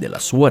trionfi della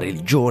sua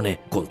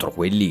religione contro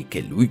quelli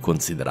che lui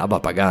considerava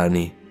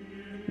pagani.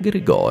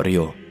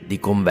 Gregorio, di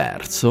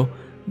converso,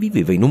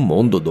 viveva in un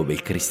mondo dove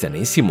il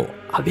cristianesimo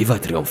aveva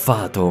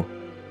trionfato.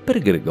 Per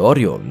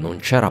Gregorio non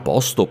c'era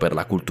posto per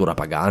la cultura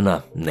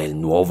pagana nel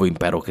nuovo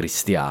impero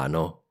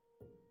cristiano.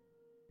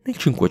 Nel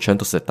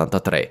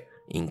 573,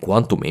 in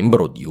quanto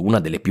membro di una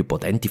delle più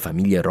potenti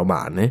famiglie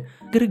romane,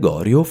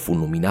 Gregorio fu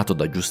nominato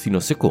da Giustino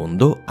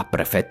II a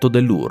prefetto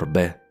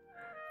dell'Urbe.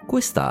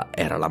 Questa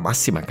era la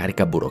massima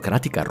carica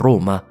burocratica a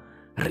Roma.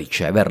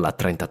 Riceverla a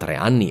 33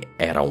 anni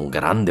era un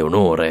grande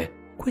onore.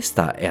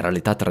 Questa era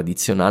l'età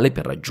tradizionale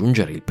per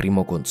raggiungere il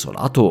primo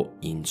consolato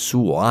in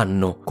suo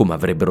anno, come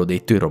avrebbero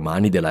detto i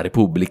romani della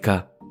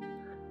Repubblica.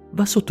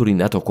 Va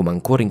sottolineato come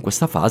ancora in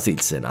questa fase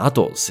il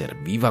Senato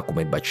serviva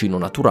come bacino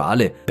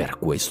naturale per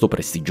questo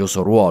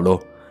prestigioso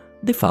ruolo,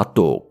 de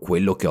fatto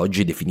quello che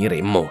oggi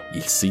definiremmo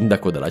il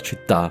sindaco della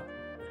città.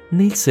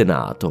 Né il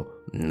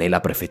Senato né la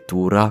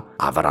prefettura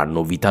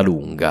avranno vita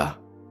lunga.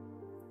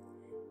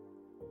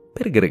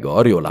 Per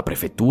Gregorio la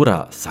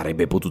prefettura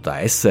sarebbe potuta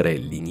essere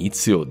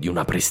l'inizio di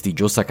una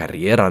prestigiosa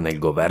carriera nel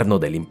governo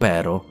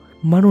dell'impero,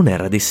 ma non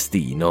era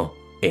destino,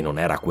 e non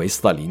era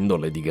questa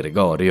l'indole di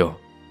Gregorio.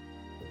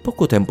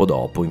 Poco tempo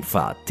dopo,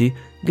 infatti,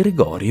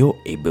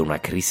 Gregorio ebbe una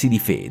crisi di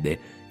fede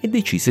e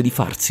decise di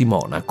farsi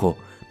monaco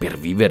per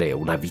vivere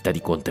una vita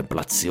di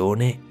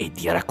contemplazione e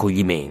di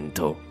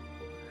raccoglimento.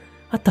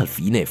 A tal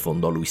fine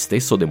fondò lui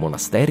stesso dei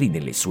monasteri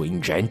nelle sue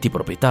ingenti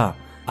proprietà,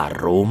 a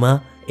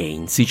Roma e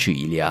in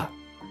Sicilia.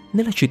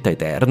 Nella città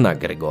eterna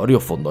Gregorio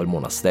fondò il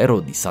monastero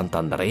di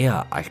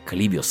Sant'Andrea al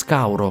Clivio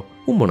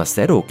Scauro, un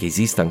monastero che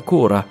esiste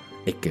ancora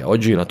e che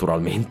oggi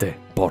naturalmente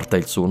porta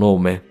il suo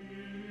nome.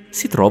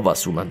 Si trova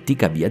su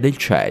un'antica via del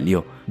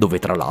Celio, dove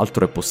tra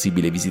l'altro è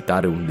possibile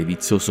visitare un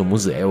delizioso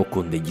museo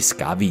con degli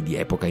scavi di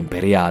epoca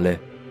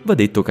imperiale. Va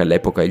detto che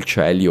all'epoca il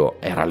Celio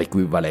era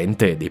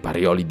l'equivalente dei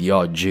Parioli di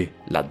oggi,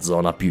 la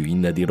zona più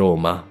in di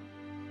Roma.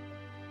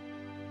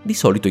 Di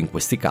solito in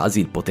questi casi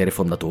il potere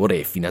fondatore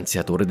e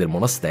finanziatore del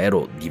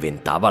monastero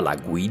diventava la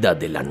guida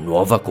della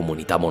nuova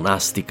comunità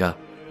monastica.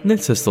 Nel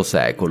VI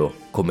secolo,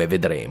 come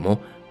vedremo,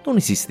 non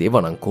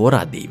esistevano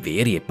ancora dei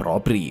veri e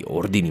propri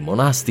ordini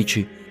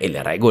monastici e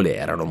le regole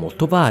erano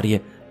molto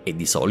varie e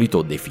di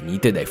solito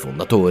definite dai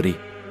fondatori.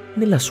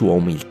 Nella sua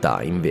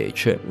umiltà,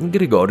 invece,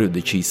 Gregorio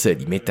decise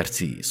di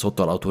mettersi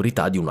sotto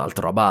l'autorità di un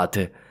altro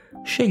abate,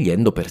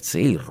 scegliendo per sé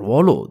il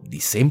ruolo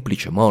di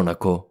semplice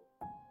monaco.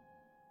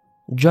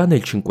 Già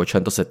nel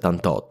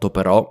 578,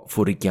 però,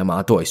 fu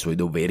richiamato ai suoi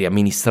doveri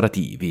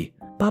amministrativi.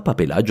 Papa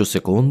Pelagio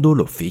II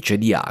lo fece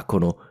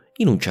diacono,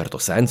 in un certo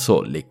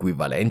senso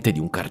l'equivalente di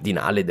un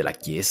cardinale della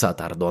Chiesa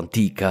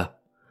tardo-antica.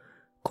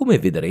 Come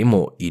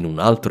vedremo in un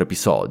altro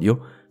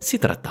episodio, si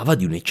trattava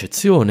di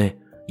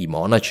un'eccezione. I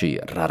monaci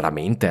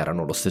raramente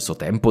erano allo stesso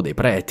tempo dei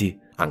preti,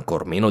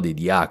 ancor meno dei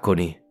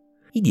diaconi.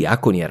 I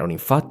diaconi erano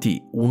infatti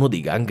uno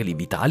dei gangli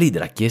vitali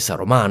della Chiesa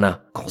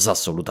romana, cosa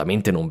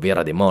assolutamente non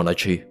vera dei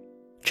monaci.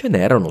 Ce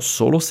n'erano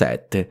solo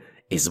 7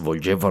 e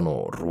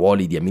svolgevano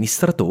ruoli di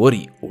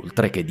amministratori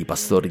oltre che di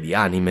pastori di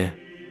anime.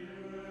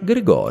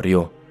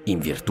 Gregorio, in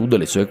virtù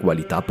delle sue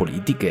qualità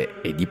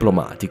politiche e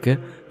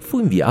diplomatiche, fu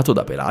inviato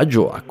da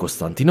Pelagio a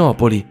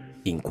Costantinopoli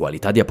in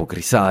qualità di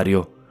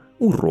apocrisario,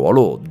 un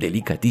ruolo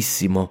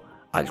delicatissimo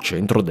al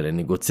centro delle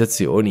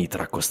negoziazioni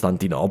tra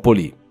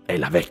Costantinopoli e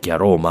la vecchia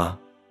Roma.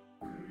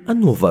 A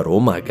Nuova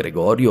Roma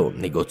Gregorio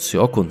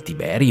negoziò con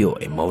Tiberio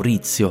e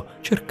Maurizio,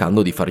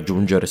 cercando di far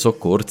giungere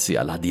soccorsi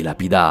alla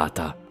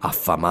dilapidata,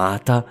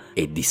 affamata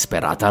e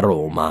disperata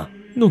Roma,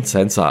 non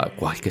senza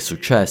qualche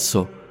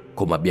successo,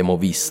 come abbiamo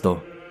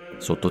visto.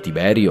 Sotto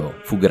Tiberio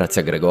fu grazie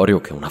a Gregorio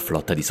che una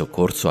flotta di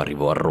soccorso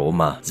arrivò a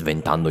Roma,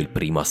 sventando il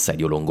primo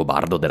assedio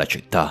longobardo della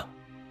città.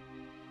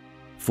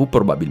 Fu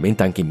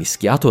probabilmente anche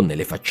mischiato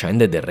nelle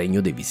faccende del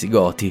regno dei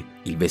Visigoti.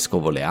 Il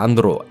vescovo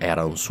Leandro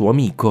era un suo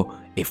amico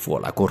e fu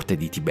alla corte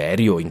di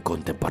Tiberio in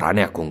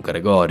contemporanea con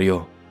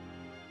Gregorio.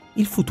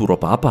 Il futuro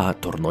papa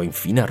tornò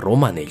infine a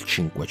Roma nel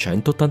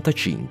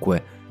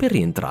 585 per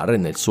rientrare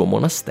nel suo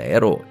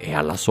monastero e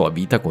alla sua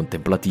vita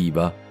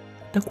contemplativa.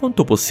 Da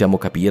quanto possiamo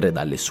capire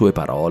dalle sue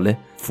parole,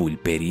 fu il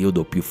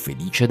periodo più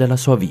felice della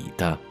sua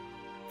vita.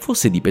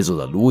 Fosse dipeso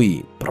da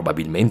lui,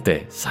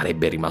 probabilmente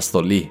sarebbe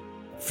rimasto lì,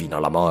 fino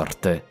alla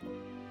morte.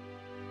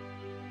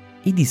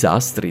 I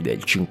disastri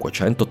del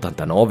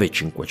 589 e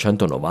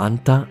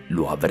 590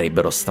 lo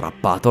avrebbero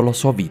strappato alla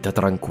sua vita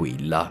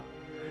tranquilla.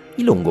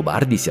 I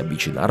Longobardi si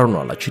avvicinarono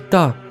alla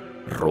città,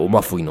 Roma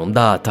fu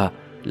inondata,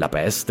 la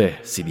peste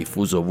si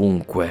diffuse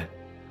ovunque.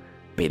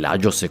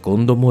 Pelagio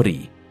II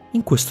morì.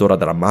 In quest'ora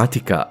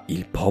drammatica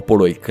il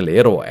popolo e il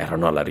clero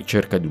erano alla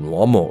ricerca di un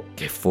uomo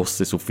che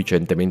fosse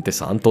sufficientemente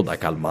santo da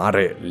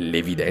calmare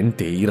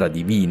l'evidente ira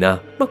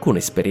divina, ma con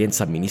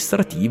esperienza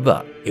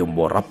amministrativa e un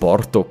buon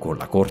rapporto con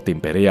la corte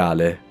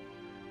imperiale.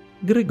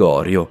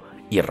 Gregorio,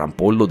 il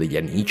rampollo degli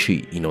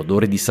anici in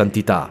odore di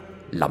santità,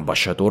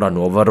 l'ambasciatore a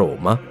Nuova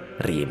Roma,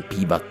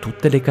 riempiva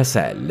tutte le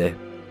caselle.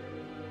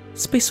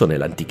 Spesso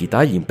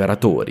nell'antichità gli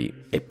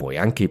imperatori, e poi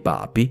anche i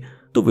papi,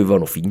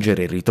 dovevano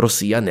fingere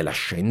ritrosia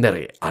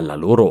nell'ascendere alla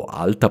loro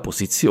alta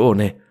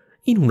posizione,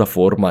 in una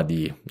forma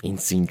di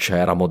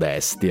insincera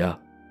modestia.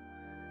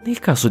 Nel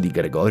caso di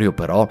Gregorio,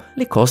 però,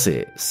 le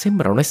cose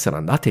sembrano essere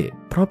andate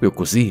proprio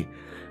così,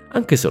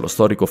 anche se lo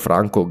storico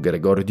franco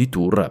Gregorio di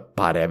Tours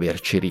pare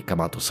averci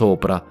ricamato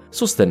sopra,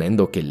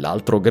 sostenendo che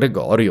l'altro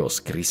Gregorio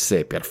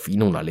scrisse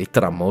perfino una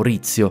lettera a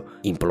Maurizio,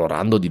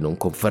 implorando di non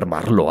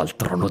confermarlo al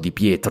trono di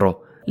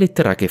Pietro,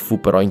 lettera che fu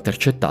però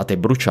intercettata e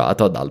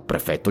bruciata dal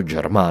prefetto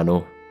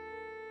Germano.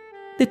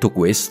 Detto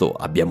questo,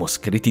 abbiamo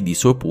scritti di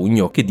suo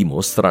pugno che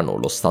dimostrano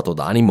lo stato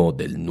d'animo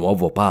del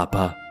nuovo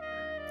papa.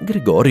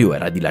 Gregorio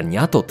era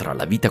dilaniato tra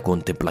la vita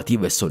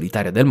contemplativa e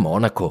solitaria del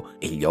monaco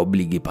e gli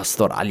obblighi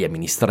pastorali e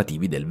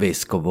amministrativi del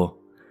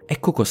vescovo.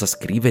 Ecco cosa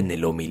scrive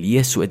nelle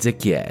omelie su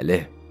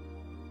Ezechiele.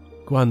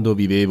 Quando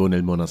vivevo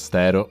nel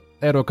monastero,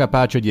 ero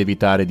capace di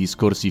evitare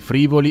discorsi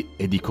frivoli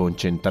e di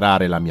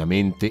concentrare la mia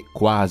mente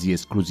quasi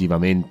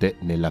esclusivamente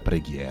nella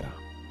preghiera.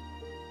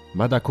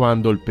 Ma da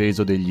quando il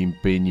peso degli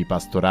impegni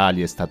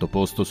pastorali è stato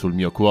posto sul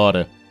mio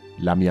cuore,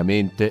 la mia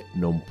mente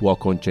non può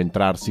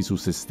concentrarsi su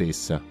se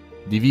stessa,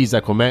 divisa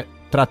com'è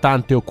tra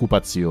tante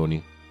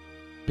occupazioni,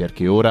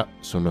 perché ora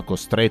sono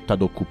costretto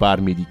ad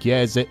occuparmi di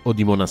chiese o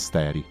di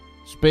monasteri.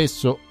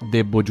 Spesso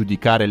debbo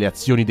giudicare le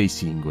azioni dei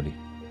singoli.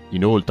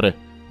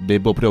 Inoltre,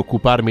 debbo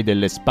preoccuparmi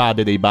delle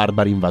spade dei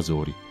barbari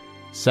invasori,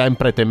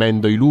 sempre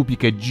temendo i lupi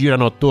che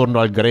girano attorno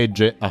al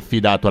gregge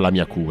affidato alla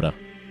mia cura.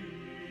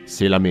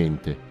 Se la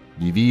mente,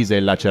 divisa e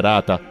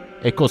lacerata,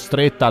 è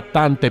costretta a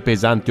tante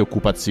pesanti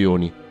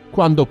occupazioni,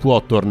 quando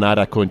può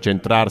tornare a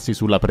concentrarsi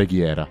sulla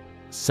preghiera,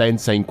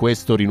 senza in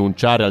questo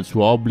rinunciare al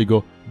suo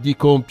obbligo di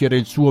compiere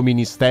il suo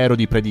ministero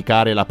di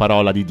predicare la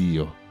parola di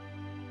Dio?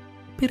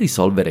 Per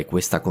risolvere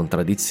questa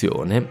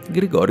contraddizione,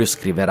 Gregorio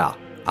scriverà,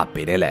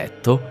 appena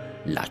eletto,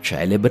 la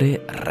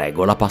celebre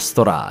Regola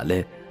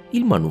Pastorale,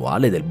 il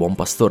manuale del buon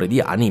pastore di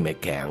anime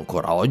che è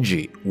ancora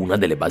oggi una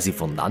delle basi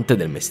fondanti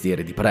del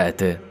mestiere di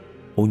prete.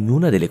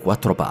 Ognuna delle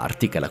 4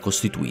 parti che la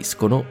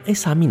costituiscono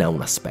esamina un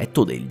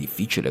aspetto del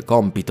difficile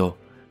compito,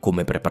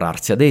 come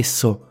prepararsi ad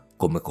esso,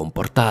 come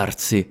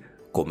comportarsi,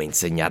 come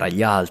insegnare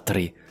agli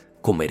altri,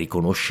 come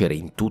riconoscere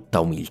in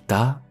tutta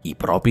umiltà i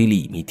propri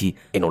limiti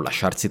e non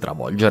lasciarsi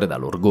travolgere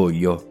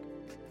dall'orgoglio.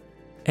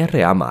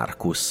 R.A.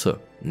 Marcus,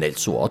 nel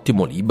suo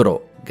ottimo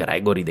libro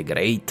Gregory the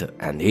Great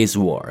and His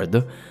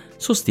Word,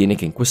 sostiene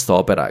che in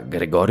quest'opera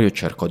Gregorio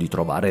cercò di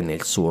trovare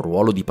nel suo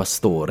ruolo di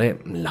pastore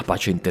la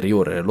pace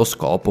interiore e lo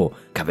scopo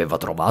che aveva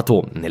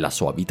trovato nella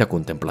sua vita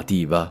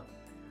contemplativa.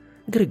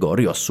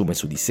 Gregorio assume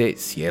su di sé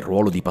sia il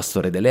ruolo di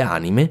pastore delle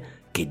anime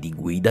che di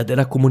guida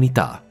della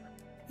comunità.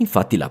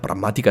 Infatti la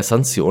Prammatica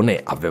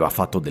Sanzione aveva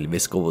fatto del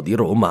vescovo di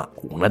Roma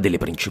una delle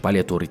principali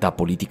autorità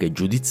politiche e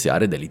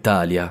giudiziarie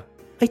dell'Italia.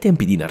 Ai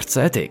tempi di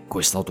Narsete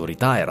questa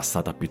autorità era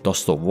stata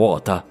piuttosto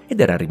vuota ed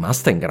era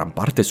rimasta in gran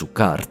parte su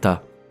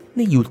carta.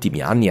 Negli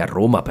ultimi anni a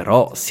Roma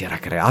però si era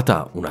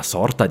creata una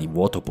sorta di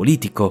vuoto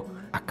politico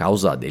a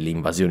causa delle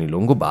invasioni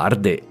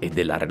longobarde e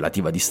della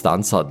relativa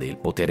distanza del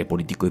potere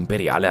politico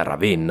imperiale a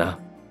Ravenna.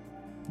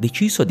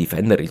 Deciso a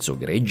difendere il suo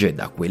gregge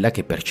da quella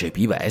che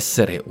percepiva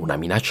essere una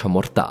minaccia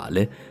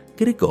mortale,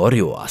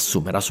 Gregorio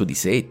assumerà su di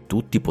sé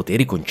tutti i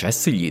poteri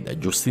concessigli da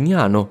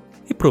Giustiniano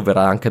e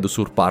proverà anche ad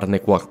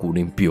usurparne qualcuno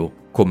in più,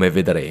 come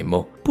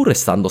vedremo, pur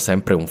restando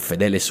sempre un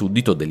fedele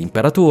suddito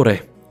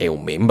dell'imperatore e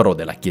un membro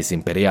della Chiesa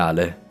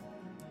imperiale.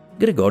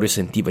 Gregorio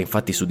sentiva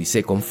infatti su di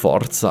sé con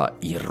forza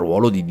il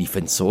ruolo di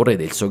difensore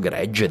del suo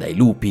gregge dai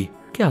lupi,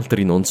 che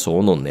altri non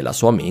sono nella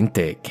sua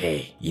mente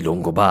che i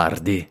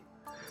Longobardi.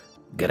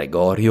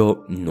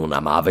 Gregorio non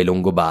amava i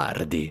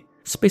Longobardi,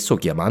 spesso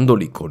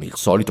chiamandoli con il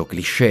solito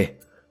cliché,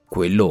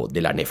 quello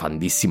della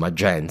nefandissima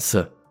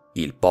gens,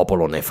 il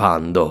popolo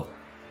nefando.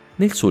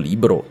 Nel suo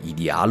libro I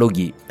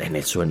Dialoghi e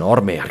nel suo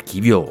enorme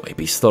archivio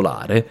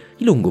epistolare,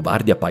 i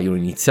Longobardi appaiono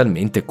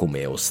inizialmente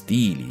come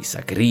ostili,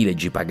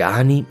 sacrilegi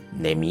pagani,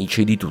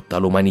 nemici di tutta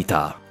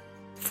l'umanità.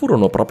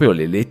 Furono proprio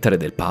le lettere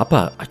del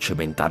Papa a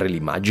cementare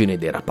l'immagine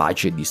dei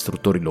rapaci e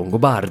distruttori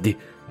longobardi,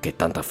 che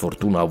tanta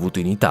fortuna ha avuto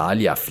in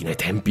Italia fino ai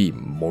tempi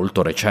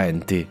molto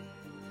recenti.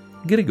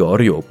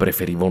 Gregorio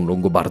preferiva un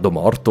longobardo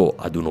morto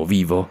ad uno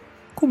vivo,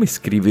 come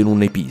scrive in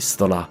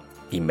un'epistola,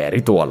 in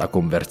merito alla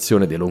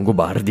conversione dei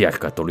Longobardi al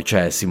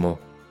cattolicesimo.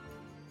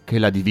 Che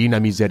la divina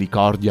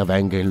misericordia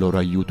venga in loro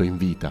aiuto in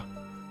vita,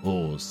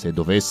 o se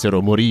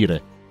dovessero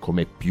morire,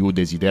 come più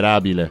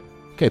desiderabile,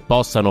 che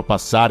possano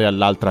passare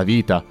all'altra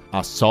vita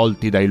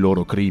assolti dai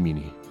loro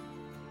crimini.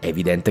 È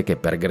evidente che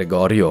per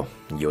Gregorio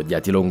gli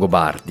odiati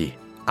Longobardi,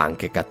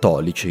 anche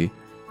cattolici,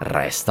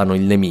 restano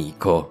il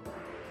nemico.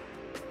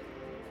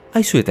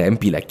 Ai suoi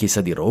tempi la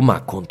Chiesa di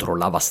Roma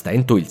controllava a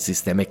stento il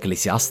sistema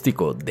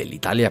ecclesiastico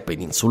dell'Italia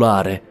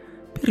peninsulare,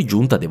 per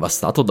giunta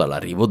devastato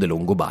dall'arrivo dei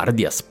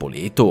Longobardi a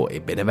Spoleto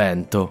e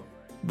Benevento.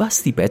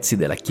 Vasti pezzi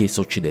della Chiesa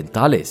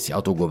occidentale si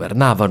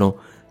autogovernavano,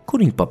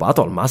 con il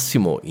papato al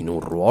massimo in un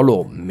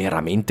ruolo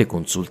meramente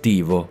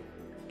consultivo.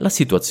 La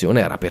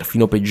situazione era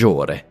perfino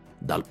peggiore,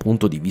 dal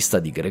punto di vista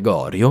di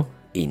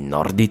Gregorio, in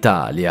Nord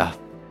Italia.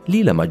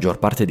 Lì la maggior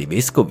parte dei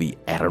vescovi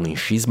erano in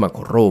scisma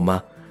con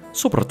Roma,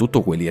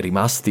 soprattutto quelli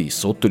rimasti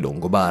sotto i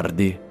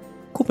Longobardi.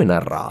 Come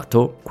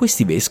narrato,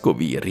 questi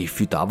vescovi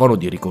rifiutavano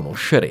di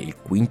riconoscere il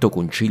quinto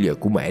concilio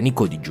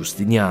ecumenico di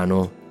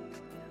Giustiniano.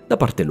 Da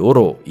parte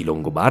loro, i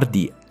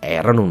Longobardi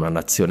erano una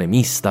nazione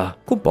mista,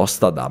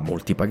 composta da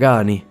molti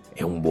pagani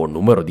e un buon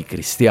numero di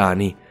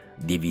cristiani,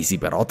 divisi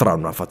però tra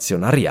una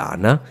fazione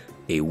ariana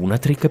e una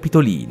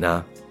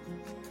tricapitolina.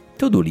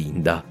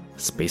 Teodolinda,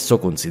 spesso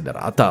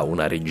considerata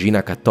una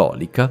regina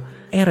cattolica,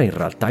 era in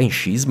realtà in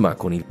scisma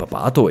con il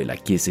papato e la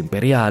Chiesa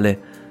imperiale,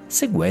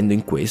 seguendo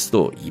in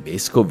questo i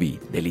vescovi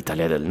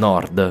dell'Italia del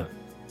Nord.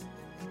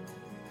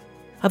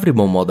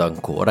 Avremo modo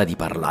ancora di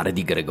parlare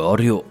di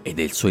Gregorio e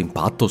del suo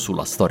impatto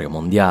sulla storia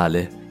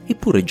mondiale,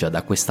 eppure già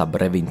da questa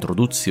breve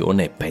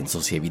introduzione penso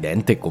sia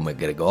evidente come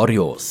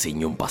Gregorio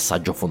segni un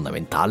passaggio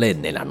fondamentale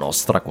nella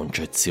nostra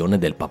concezione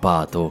del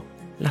papato.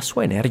 La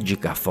sua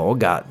energica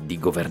foga di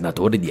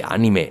governatore di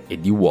anime e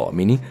di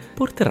uomini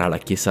porterà la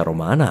Chiesa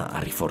romana a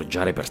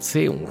riforgiare per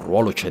sé un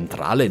ruolo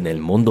centrale nel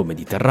mondo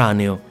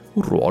mediterraneo,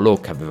 un ruolo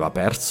che aveva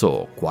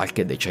perso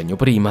qualche decennio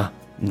prima,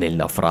 nel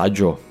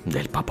naufragio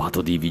del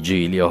papato di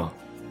Vigilio.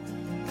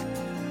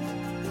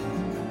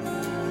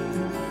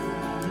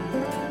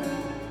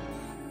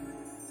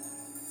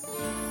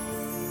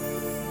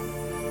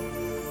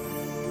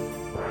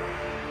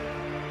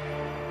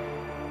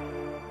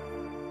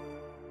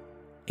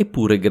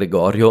 Eppure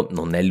Gregorio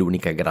non è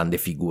l'unica grande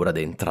figura ad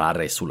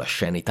entrare sulla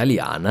scena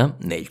italiana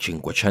nel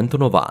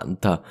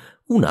 590,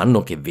 un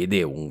anno che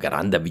vede un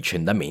grande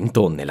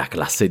avvicendamento nella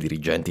classe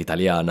dirigente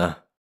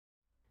italiana.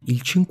 Il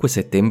 5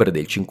 settembre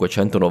del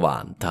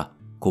 590,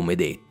 come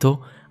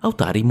detto,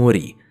 Autari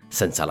morì,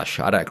 senza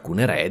lasciare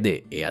alcun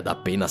erede e ad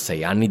appena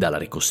 6 anni dalla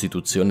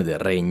ricostituzione del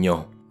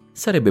regno.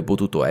 Sarebbe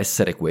potuto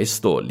essere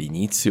questo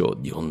l'inizio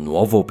di un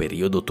nuovo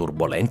periodo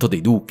turbolento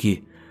dei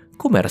duchi,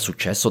 come era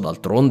successo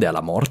d'altronde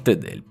alla morte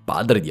del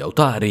padre di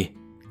Autari,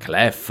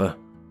 Clef.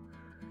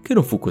 Che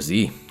non fu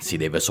così, si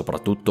deve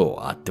soprattutto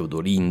a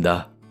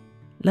Teodolinda.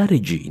 La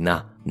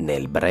regina,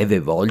 nel breve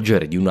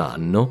volgere di un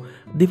anno,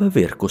 deve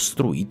aver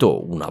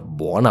costruito una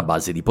buona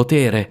base di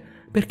potere,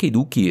 perché i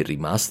duchi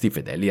rimasti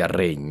fedeli al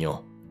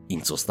regno,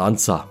 in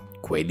sostanza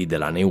quelli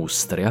della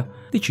Neustria,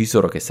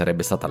 decisero che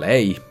sarebbe stata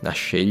lei a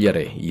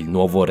scegliere il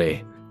nuovo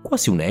re,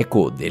 quasi un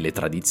eco delle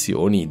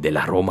tradizioni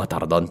della Roma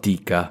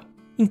tardoantica.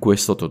 In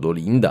questo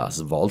Teodolinda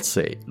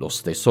svolse lo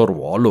stesso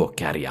ruolo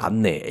che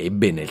Arianne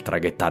ebbe nel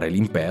traghettare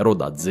l'impero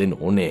da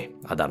Zenone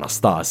ad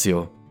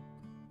Anastasio.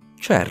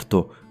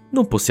 Certo,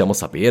 non possiamo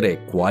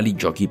sapere quali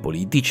giochi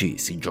politici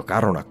si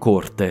giocarono a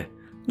corte.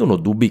 Non ho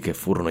dubbi che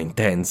furono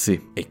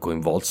intensi e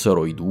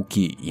coinvolsero i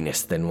duchi in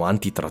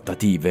estenuanti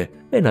trattative,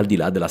 ben al di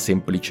là della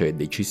semplice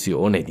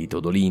decisione di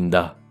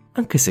Teodolinda,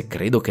 anche se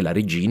credo che la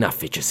regina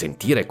fece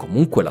sentire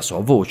comunque la sua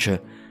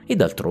voce, e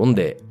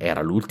d'altronde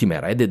era l'ultima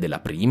erede della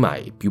prima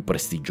e più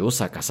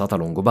prestigiosa casata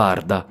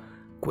longobarda,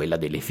 quella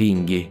delle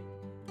Finghi.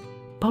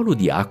 Paolo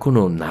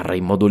Diacono narra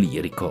in modo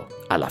lirico,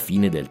 alla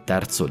fine del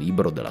terzo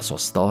libro della sua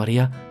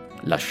storia,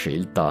 la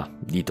scelta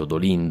di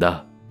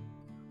Teodolinda.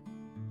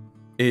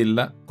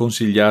 Ella,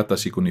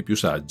 consigliatasi con i più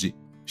saggi,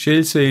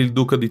 scelse il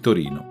duca di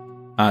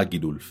Torino,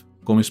 Agilulf,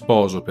 come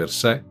sposo per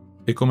sé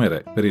e come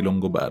re per i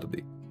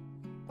Longobardi.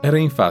 Era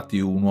infatti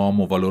un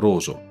uomo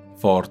valoroso,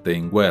 forte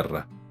in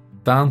guerra,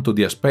 tanto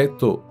di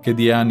aspetto che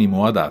di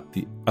animo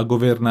adatti a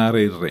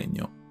governare il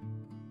regno.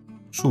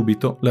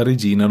 Subito la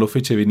regina lo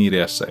fece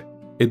venire a sé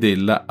ed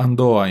ella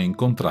andò a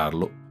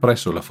incontrarlo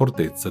presso la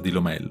fortezza di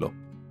Lomello.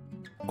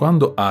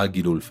 Quando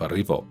Agilulf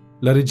arrivò,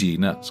 la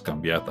regina,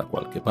 scambiata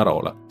qualche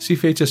parola, si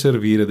fece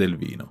servire del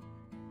vino.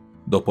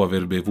 Dopo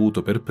aver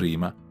bevuto per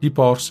prima, gli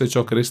porse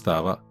ciò che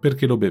restava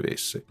perché lo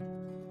bevesse.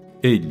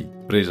 Egli,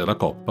 presa la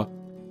coppa,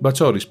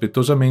 baciò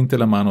rispettosamente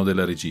la mano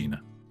della regina,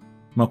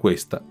 ma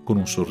questa, con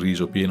un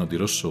sorriso pieno di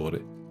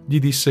rossore, gli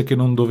disse che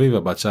non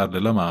doveva baciarle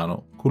la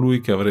mano colui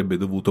che avrebbe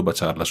dovuto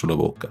baciarla sulla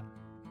bocca.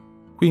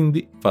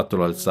 Quindi,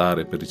 fattolo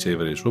alzare per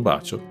ricevere il suo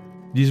bacio,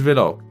 gli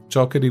svelò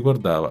ciò che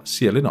riguardava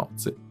sia le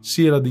nozze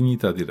sia la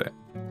dignità di re.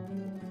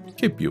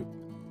 Che più?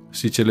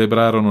 Si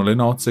celebrarono le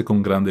nozze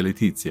con grande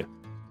letizia.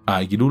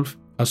 Agilulf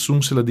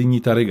assunse la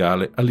dignità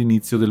regale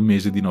all'inizio del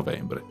mese di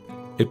novembre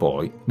e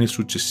poi, nel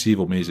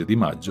successivo mese di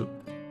maggio,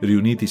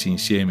 riunitisi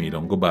insieme i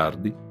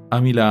Longobardi, a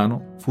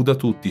Milano fu da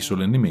tutti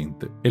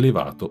solennemente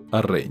elevato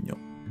al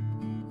regno.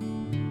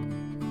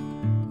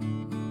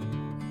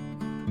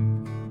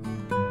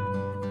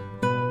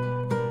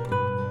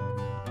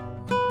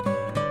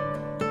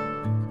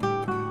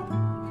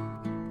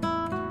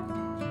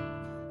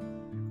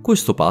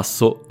 Questo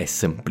passo è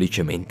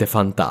semplicemente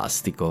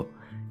fantastico.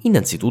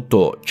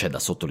 Innanzitutto c'è da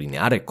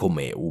sottolineare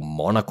come un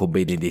monaco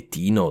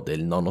benedettino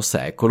del IX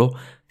secolo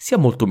sia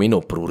molto meno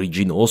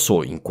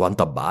pruriginoso in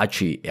quanto a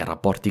baci e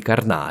rapporti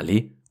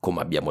carnali,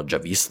 come abbiamo già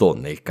visto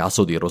nel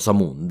caso di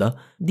Rosamunda,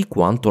 di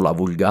quanto la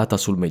vulgata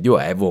sul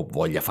Medioevo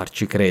voglia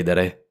farci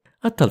credere.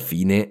 A tal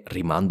fine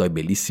rimando ai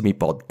bellissimi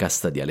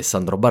podcast di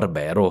Alessandro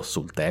Barbero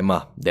sul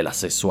tema della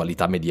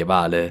sessualità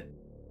medievale.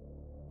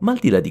 Ma al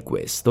di là di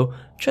questo,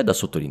 c'è da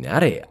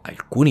sottolineare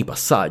alcuni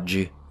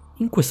passaggi.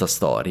 In questa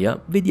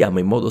storia vediamo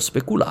in modo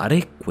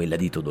speculare quella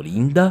di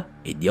Teodolinda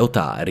e di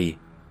Autari.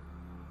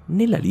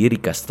 Nella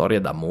lirica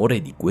storia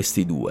d'amore di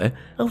questi due,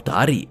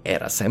 Autari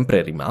era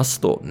sempre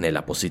rimasto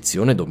nella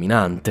posizione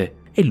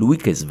dominante. È lui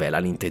che svela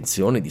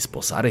l'intenzione di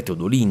sposare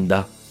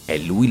Teodolinda. È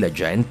lui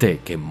l'agente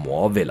che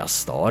muove la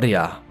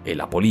storia e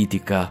la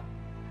politica.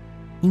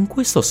 In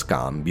questo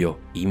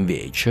scambio,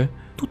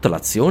 invece, tutta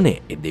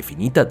l'azione è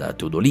definita da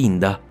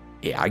Teodolinda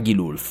e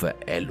Agilulf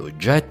è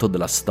l'oggetto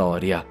della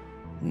storia,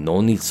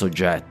 non il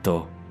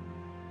soggetto.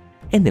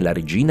 È nella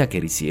regina che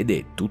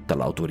risiede tutta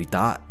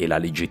l'autorità e la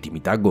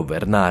legittimità a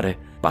governare,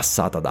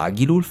 passata da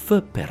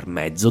Agilulf per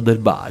mezzo del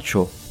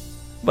bacio.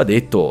 Va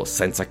detto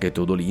senza che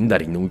Teodolinda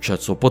rinunci al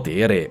suo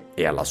potere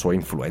e alla sua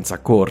influenza a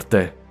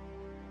corte.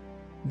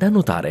 Da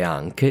notare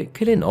anche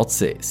che le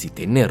nozze si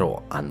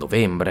tennero a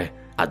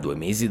novembre, a 2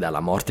 mesi dalla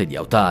morte di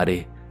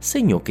Autari,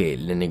 segno che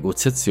le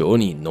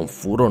negoziazioni non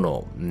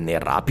furono né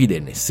rapide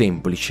né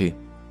semplici.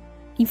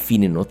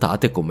 Infine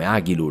notate come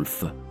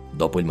Agilulf,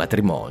 dopo il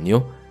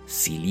matrimonio,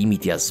 si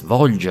limiti a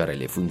svolgere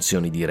le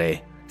funzioni di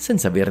re,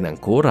 senza averne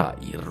ancora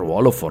il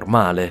ruolo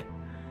formale.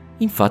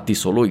 Infatti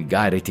solo il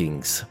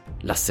Gairetings,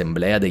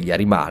 l'assemblea degli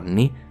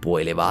Arimanni, può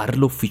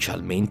elevarlo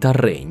ufficialmente al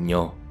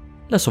regno.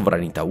 La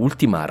sovranità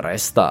ultima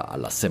resta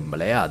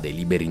all'assemblea dei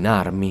Liberi in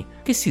Armi,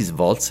 che si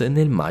svolse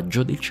nel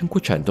maggio del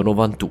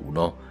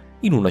 591,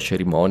 in una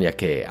cerimonia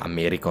che a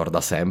me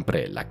ricorda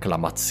sempre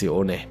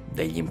l'acclamazione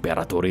degli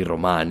imperatori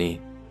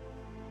romani.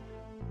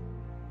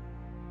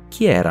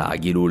 Chi era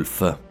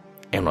Agilulf?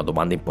 È una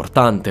domanda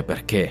importante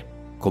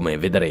perché, come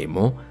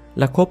vedremo,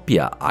 la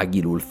coppia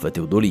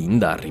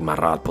Agilulf-Teodolinda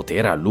rimarrà al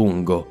potere a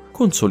lungo,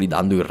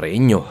 consolidando il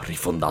regno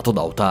rifondato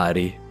da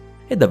Autari.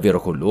 È davvero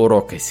con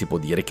loro che si può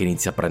dire che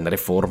inizia a prendere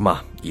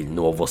forma il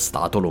nuovo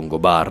stato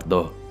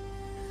longobardo.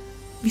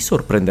 Vi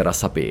sorprenderà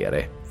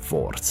sapere,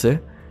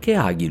 forse, che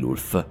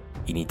Agilulf,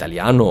 in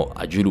italiano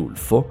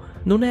Agilulfo,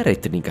 non era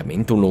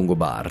etnicamente un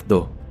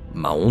longobardo,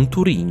 ma un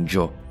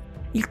turingio,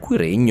 il cui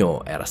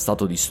regno era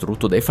stato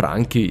distrutto dai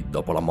Franchi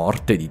dopo la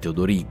morte di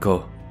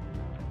Teodorico.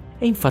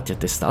 È infatti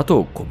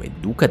attestato come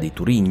duca dei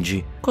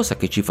Turingi, cosa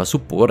che ci fa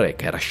supporre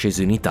che era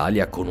sceso in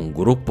Italia con un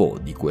gruppo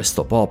di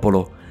questo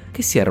popolo,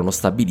 che si erano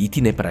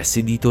stabiliti nei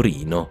pressi di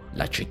Torino,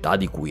 la città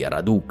di cui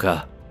era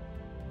duca.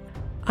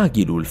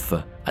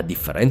 Agilulf, a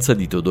differenza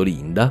di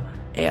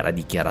Teodolinda, era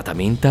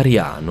dichiaratamente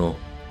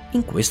ariano.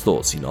 In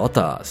questo si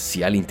nota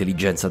sia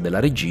l'intelligenza della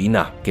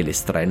regina che le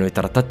strenue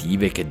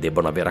trattative che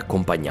debbono aver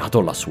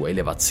accompagnato la sua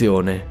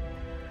elevazione.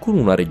 Con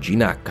una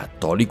regina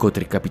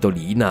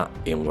cattolico-tricapitolina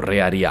e un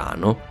re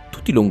ariano,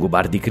 tutti i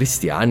longobardi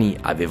cristiani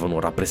avevano un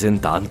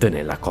rappresentante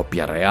nella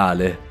coppia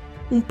reale,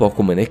 un po'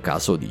 come nel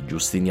caso di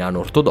Giustiniano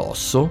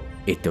ortodosso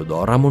e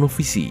Teodora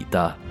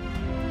monofisita.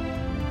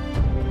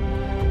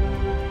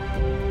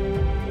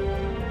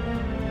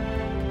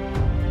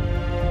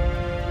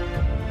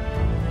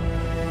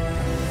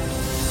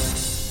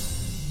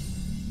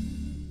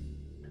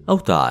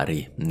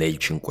 Autari, nel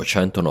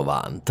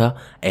 590,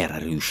 era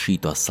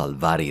riuscito a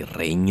salvare il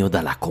regno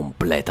dalla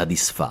completa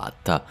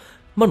disfatta,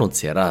 ma non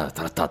si era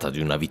trattata di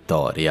una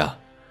vittoria.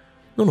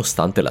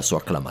 Nonostante la sua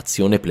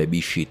acclamazione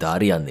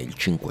plebiscitaria nel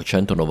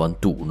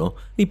 591,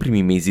 nei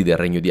primi mesi del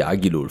regno di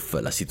Agilulf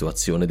la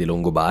situazione dei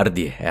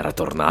Longobardi era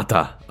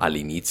tornata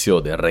all'inizio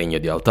del regno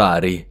di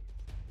Autari.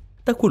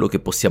 Da quello che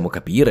possiamo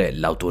capire,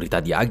 l'autorità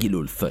di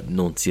Agilulf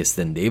non si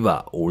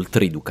estendeva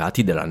oltre i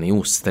ducati della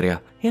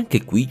Neustria, e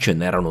anche qui ce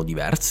n'erano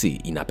diversi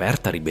in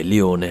aperta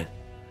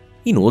ribellione.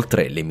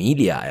 Inoltre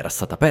l'Emilia era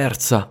stata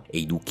persa e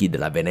i duchi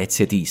della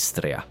Venezia ed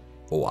Istria,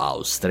 o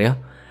Austria,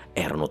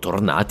 erano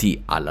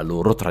tornati alla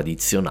loro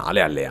tradizionale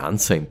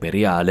alleanza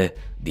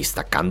imperiale,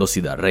 distaccandosi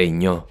dal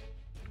regno.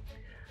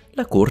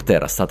 La corte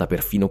era stata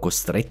perfino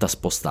costretta a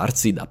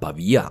spostarsi da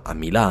Pavia a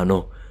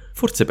Milano,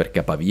 forse perché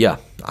a Pavia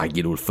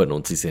Agilulf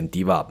non si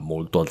sentiva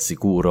molto al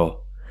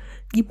sicuro.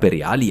 Gli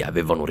imperiali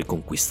avevano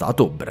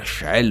riconquistato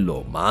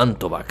Brescello,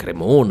 Mantova,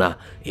 Cremona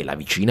e la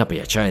vicina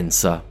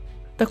Piacenza.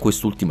 Da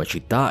quest'ultima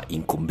città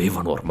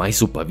incombevano ormai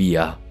su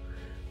Pavia.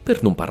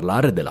 Per non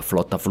parlare della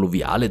flotta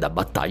fluviale da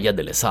Battaglia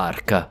delle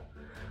Sarca.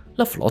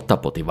 La flotta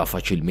poteva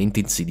facilmente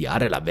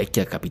insidiare la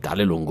vecchia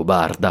capitale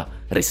longobarda,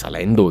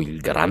 risalendo il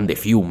grande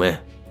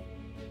fiume.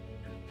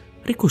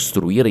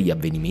 Ricostruire gli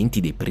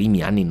avvenimenti dei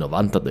primi anni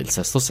 90 del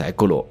VI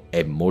secolo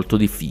è molto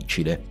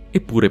difficile,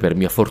 eppure per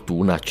mia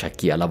fortuna c'è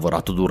chi ha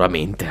lavorato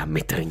duramente a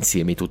mettere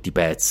insieme tutti i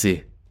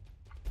pezzi.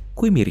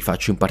 Qui mi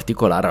rifaccio in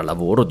particolare al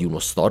lavoro di uno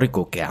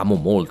storico che amo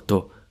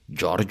molto,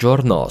 Giorgio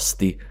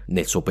Arnosti,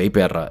 nel suo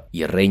paper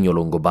Il regno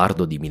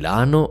longobardo di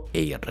Milano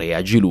e il re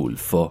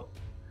Agilulfo.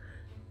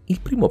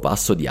 Il primo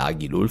passo di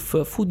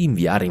Agilulf fu di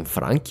inviare in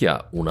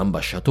Francia un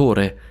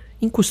ambasciatore,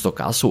 in questo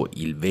caso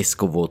il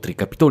vescovo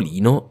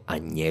tricapitolino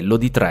Agnello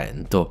di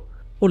Trento.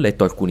 Ho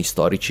letto alcuni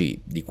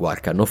storici di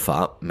qualche anno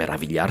fa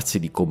meravigliarsi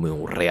di come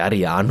un re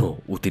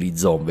ariano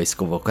utilizzò un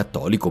vescovo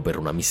cattolico per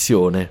una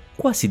missione,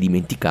 quasi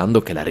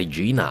dimenticando che la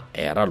regina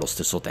era allo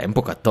stesso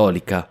tempo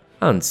cattolica.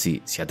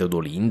 Anzi, sia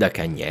Teodolinda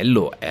che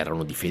Agnello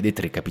erano di fede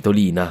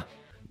tricapitolina.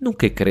 Non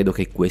che credo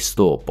che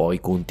questo poi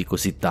conti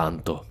così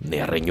tanto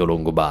nel regno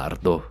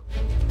longobardo.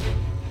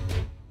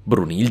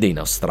 Brunilde in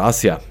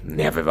Austrasia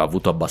ne aveva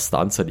avuto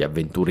abbastanza di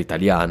avventure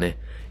italiane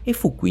e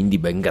fu quindi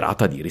ben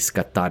grata di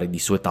riscattare di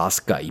sue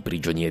tasche i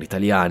prigionieri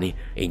italiani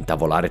e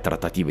intavolare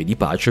trattative di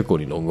pace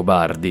con i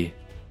Longobardi.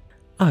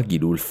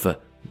 Agilulf,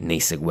 nei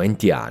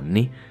seguenti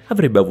anni,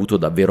 avrebbe avuto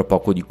davvero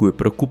poco di cui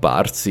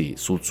preoccuparsi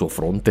sul suo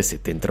fronte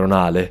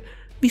settentrionale,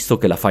 visto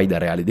che la faida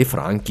reale dei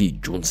Franchi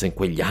giunse in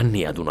quegli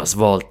anni ad una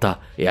svolta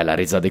e alla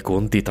resa dei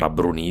conti tra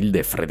Brunilde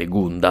e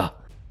Fredegunda.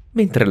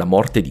 Mentre la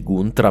morte di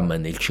Guntram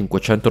nel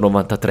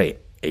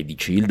 593 e di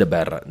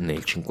Childebert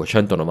nel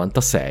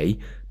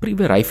 596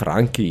 priverà i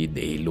Franchi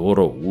dei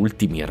loro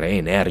ultimi re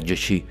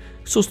energici,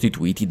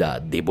 sostituiti da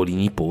deboli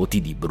nipoti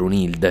di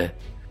Brunilde.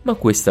 Ma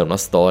questa è una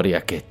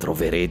storia che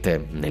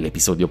troverete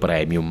nell'episodio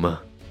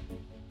premium.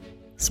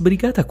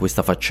 Sbrigata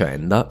questa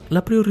faccenda,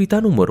 la priorità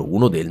numero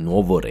 1 del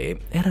nuovo re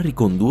era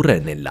ricondurre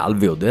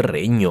nell'alveo del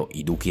regno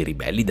i duchi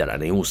ribelli della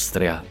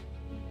Neustria.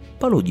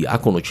 Paolo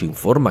Diacono ci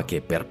informa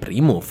che per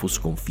primo fu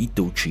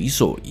sconfitto e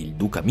ucciso il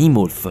duca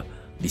Mimulf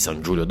di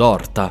San Giulio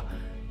d'Orta,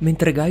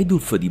 mentre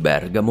Gaidulf di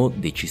Bergamo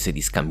decise di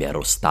scambiare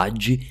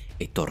ostaggi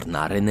e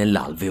tornare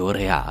nell'alveo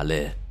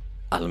reale,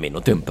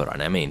 almeno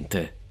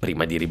temporaneamente,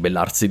 prima di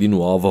ribellarsi di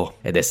nuovo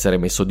ed essere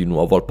messo di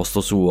nuovo al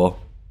posto suo.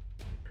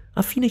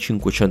 A fine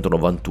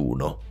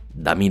 591,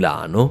 da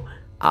Milano,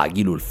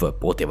 Agilulf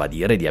poteva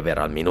dire di aver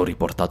almeno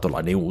riportato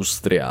la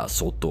Neustria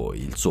sotto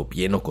il suo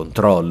pieno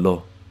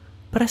controllo.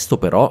 Presto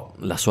però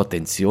la sua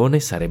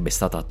attenzione sarebbe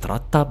stata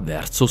attratta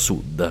verso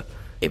sud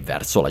e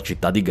verso la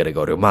città di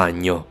Gregorio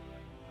Magno,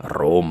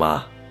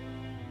 Roma.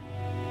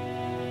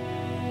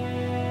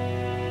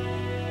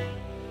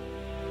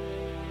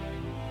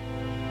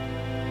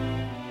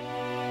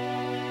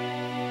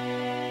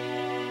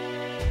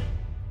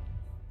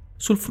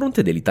 Sul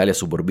fronte dell'Italia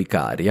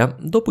suborbicaria,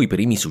 dopo i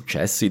primi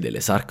successi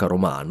dell'esarca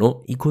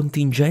romano, i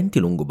contingenti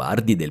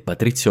longobardi del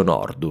patrizio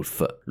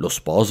Nordulf, lo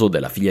sposo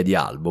della figlia di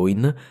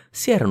Alboin,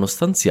 si erano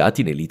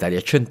stanziati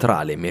nell'Italia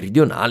centrale e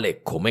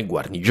meridionale come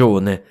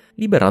guarnigione,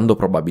 liberando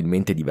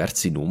probabilmente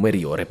diversi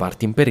numeri o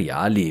reparti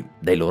imperiali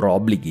dai loro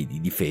obblighi di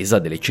difesa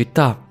delle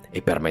città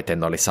e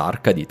permettendo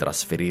all'esarca di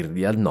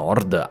trasferirli al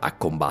nord a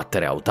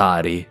combattere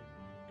Autari.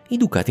 I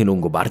ducati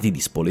longobardi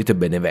di Spoleto e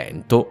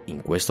Benevento,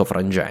 in questo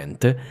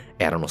frangente,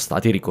 erano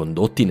stati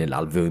ricondotti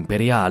nell'alveo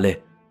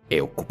imperiale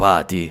e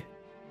occupati.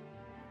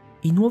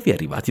 I nuovi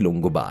arrivati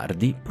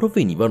longobardi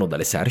provenivano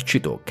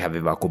dall'esercito che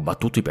aveva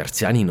combattuto i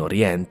persiani in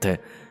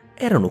Oriente.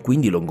 Erano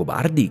quindi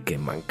longobardi che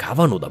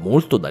mancavano da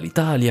molto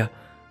dall'Italia,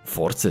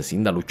 forse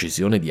sin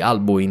dall'uccisione di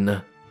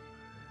Alboin.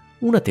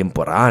 Una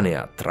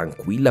temporanea,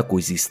 tranquilla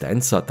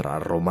coesistenza tra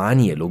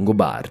romani e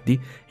longobardi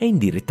è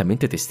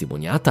indirettamente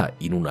testimoniata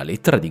in una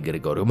lettera di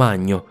Gregorio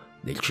Magno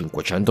del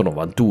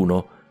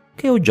 591,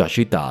 che ho già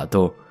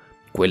citato,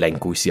 quella in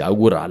cui si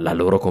augura la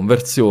loro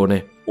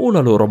conversione o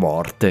la loro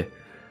morte.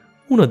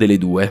 Una delle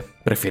due,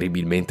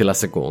 preferibilmente la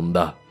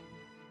seconda.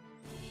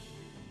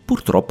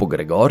 Purtroppo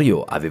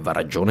Gregorio aveva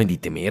ragione di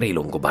temere i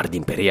Longobardi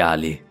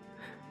imperiali.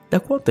 Da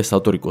quanto è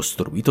stato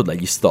ricostruito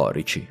dagli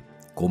storici,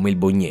 come il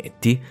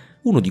Bognetti,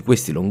 uno di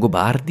questi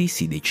Longobardi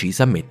si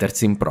decise a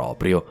mettersi in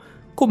proprio,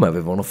 come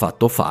avevano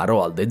fatto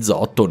Faro al De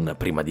Zotton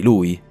prima di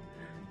lui.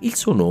 Il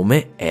suo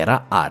nome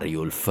era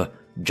Ariulf,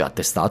 già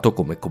attestato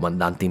come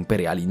comandante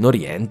imperiale in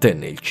Oriente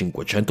nel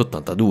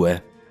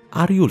 582.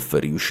 Ariulf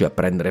riuscì a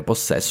prendere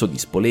possesso di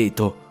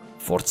Spoleto,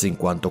 forse in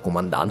quanto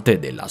comandante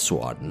della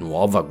sua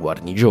nuova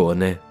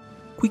guarnigione.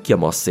 Qui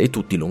chiamò a sé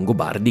tutti i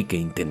Longobardi che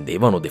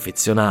intendevano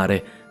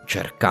defezionare,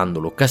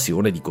 cercando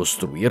l'occasione di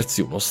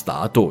costruirsi uno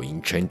stato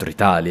in centro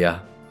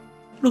Italia.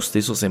 Lo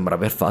stesso sembra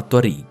aver fatto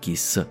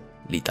Arichis,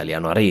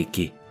 l'italiano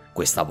Arechi,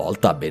 questa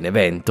volta a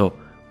Benevento,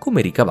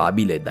 come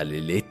ricavabile dalle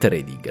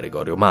lettere di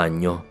Gregorio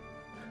Magno.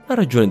 La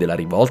ragione della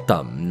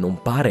rivolta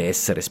non pare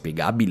essere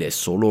spiegabile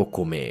solo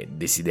come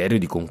desiderio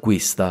di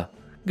conquista.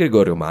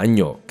 Gregorio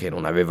Magno, che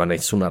non aveva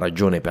nessuna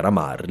ragione per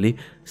amarli,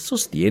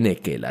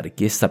 sostiene che la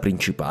richiesta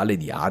principale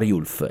di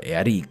Ariulf e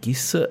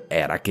Arichis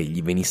era che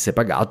gli venisse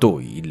pagato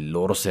il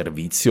loro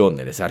servizio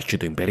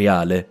nell'esercito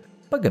imperiale,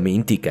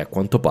 pagamenti che a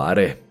quanto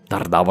pare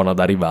tardavano ad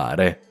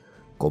arrivare,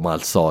 come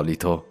al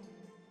solito.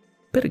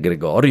 Per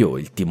Gregorio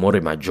il timore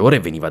maggiore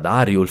veniva da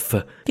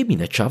Ariulf, che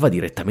minacciava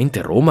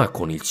direttamente Roma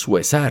con il suo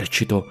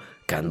esercito,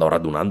 che andò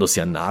radunandosi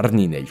a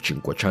Narni nel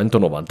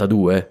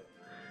 592.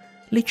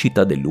 Le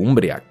città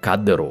dell'Umbria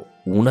caddero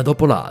una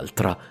dopo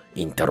l'altra,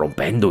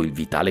 interrompendo il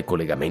vitale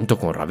collegamento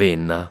con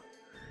Ravenna.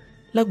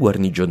 La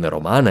guarnigione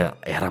romana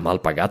era mal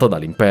pagata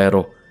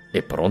dall'impero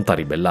e pronta a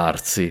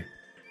ribellarsi.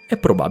 È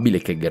probabile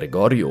che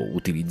Gregorio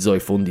utilizzò i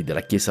fondi della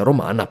Chiesa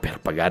romana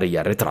per pagare gli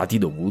arretrati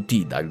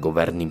dovuti dal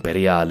governo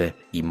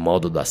imperiale, in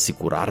modo da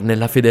assicurarne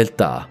la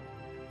fedeltà.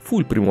 Fu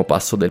il primo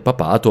passo del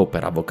papato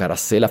per avvocare a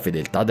sé la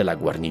fedeltà della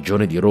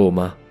guarnigione di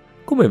Roma.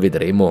 Come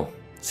vedremo,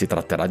 si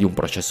tratterà di un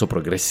processo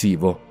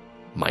progressivo,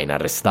 ma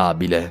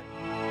inarrestabile.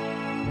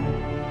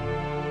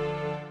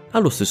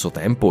 Allo stesso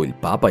tempo il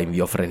Papa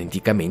inviò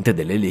freneticamente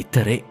delle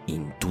lettere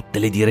in tutte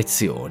le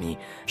direzioni,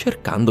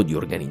 cercando di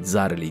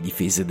organizzare le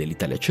difese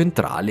dell'Italia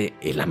centrale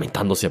e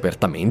lamentandosi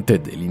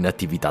apertamente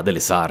dell'inattività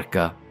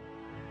dell'esarca.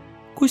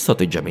 Questo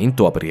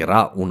atteggiamento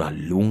aprirà una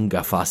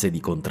lunga fase di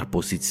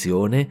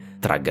contrapposizione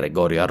tra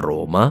Gregorio a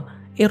Roma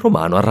e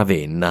Romano a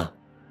Ravenna.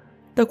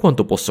 Da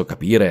quanto posso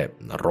capire,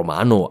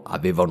 Romano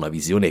aveva una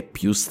visione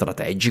più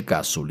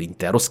strategica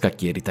sull'intero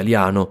scacchiere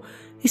italiano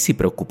e si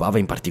preoccupava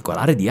in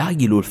particolare di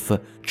Agilulf,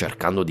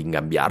 cercando di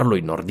ingabbiarlo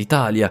in Nord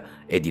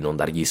Italia e di non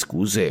dargli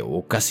scuse o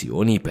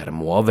occasioni per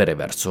muovere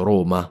verso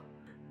Roma.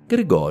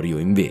 Gregorio,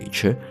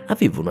 invece,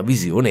 aveva una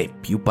visione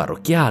più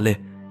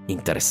parrocchiale,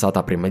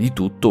 interessata prima di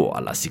tutto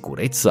alla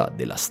sicurezza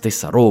della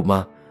stessa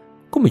Roma,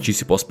 come ci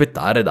si può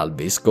aspettare dal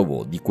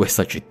vescovo di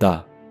questa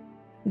città.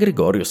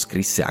 Gregorio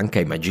scrisse anche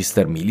ai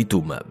Magister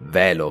Militum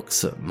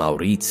Velox,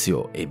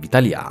 Maurizio e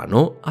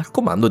Vitaliano al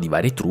comando di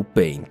varie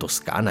truppe in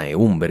Toscana e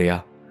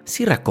Umbria.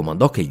 Si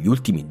raccomandò che gli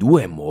ultimi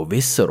due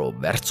muovessero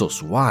verso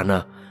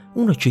Suana,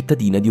 una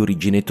cittadina di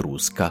origine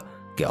etrusca,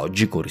 che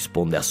oggi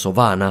corrisponde a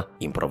Sovana,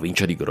 in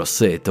provincia di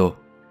Grosseto.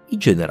 I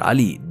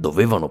generali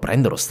dovevano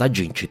prendere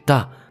ostaggio in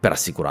città per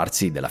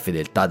assicurarsi della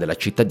fedeltà della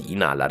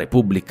cittadina alla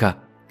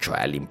Repubblica, cioè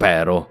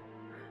all'impero.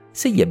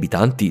 Se gli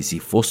abitanti si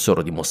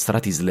fossero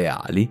dimostrati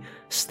sleali,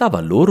 stava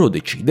a loro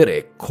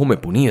decidere come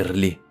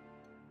punirli.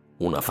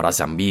 Una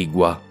frase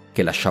ambigua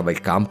che lasciava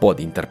il campo ad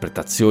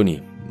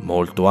interpretazioni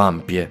molto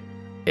ampie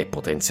e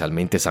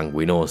potenzialmente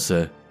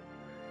sanguinose.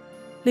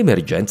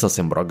 L'emergenza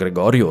sembrò a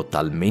Gregorio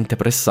talmente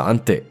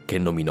pressante che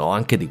nominò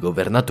anche dei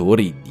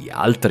governatori di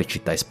altre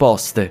città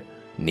esposte,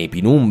 Nepi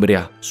in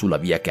Umbria, sulla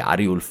via che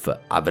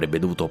Ariulf avrebbe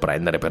dovuto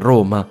prendere per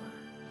Roma,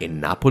 e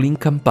Napoli in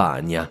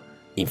Campania,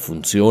 in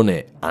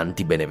funzione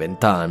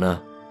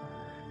anti-beneventana.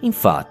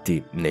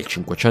 Infatti, nel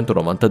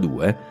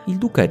 592, il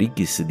duca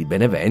Arichis di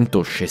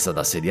Benevento scese ad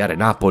assediare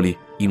Napoli,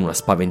 in una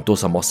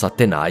spaventosa mossa a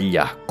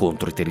tenaglia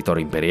contro i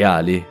territori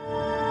imperiali.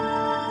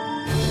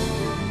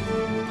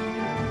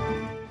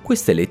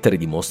 Queste lettere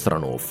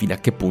dimostrano fino a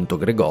che punto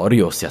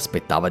Gregorio si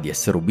aspettava di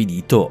essere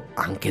ubbidito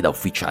anche da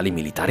ufficiali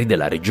militari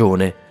della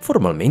regione,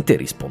 formalmente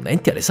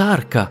rispondenti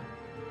all'esarca.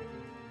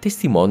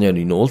 Testimoniano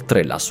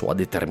inoltre la sua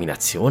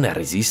determinazione a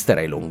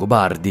resistere ai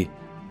Longobardi,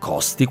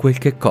 costi quel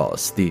che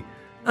costi,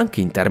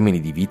 anche in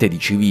termini di vite di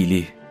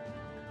civili.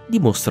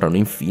 Dimostrano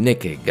infine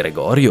che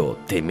Gregorio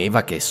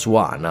temeva che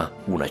Suana,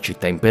 una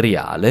città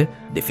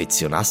imperiale,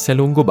 defezionasse ai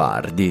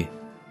Longobardi.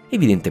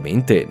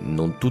 Evidentemente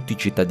non tutti i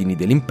cittadini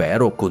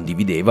dell'impero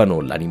condividevano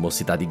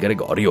l'animosità di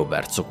Gregorio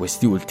verso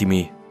questi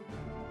ultimi.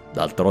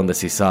 D'altronde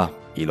si sa,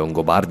 i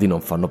Longobardi non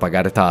fanno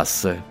pagare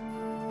tasse.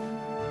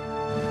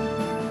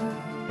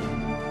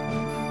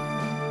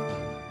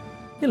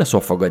 Nella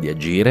sua foga di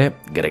agire,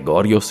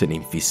 Gregorio se ne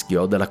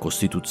infischiò della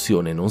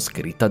Costituzione non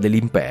scritta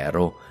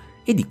dell'impero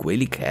e di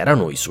quelli che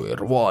erano i suoi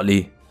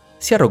ruoli.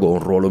 Si arrogò un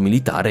ruolo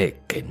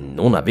militare che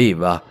non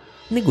aveva,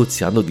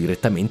 negoziando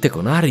direttamente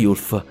con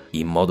Ariulf,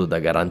 in modo da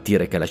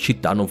garantire che la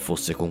città non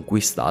fosse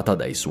conquistata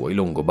dai suoi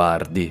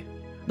Longobardi.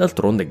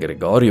 D'altronde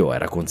Gregorio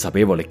era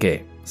consapevole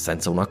che,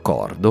 senza un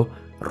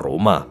accordo,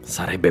 Roma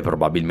sarebbe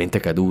probabilmente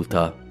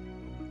caduta.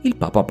 Il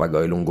Papa pagò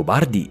ai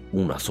Longobardi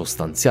una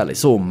sostanziale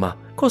somma,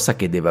 cosa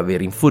che deve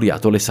aver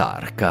infuriato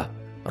l'Esarca.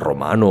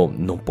 Romano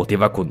non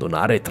poteva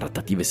condonare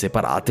trattative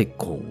separate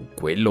con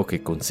quello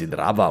che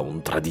considerava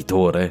un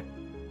traditore.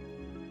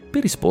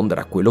 Per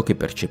rispondere a quello che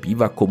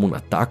percepiva come un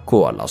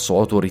attacco alla sua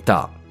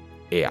autorità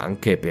e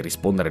anche per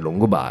rispondere ai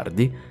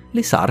Longobardi,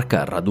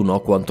 l'Esarca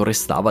radunò quanto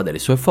restava delle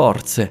sue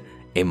forze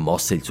e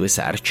mosse il suo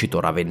esercito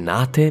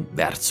ravennate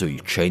verso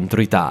il centro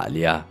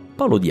Italia.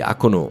 Paolo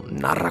Diacono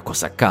narra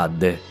cosa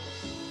accadde.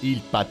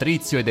 Il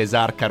patrizio ed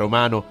esarca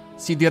romano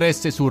si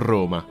diresse su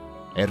Roma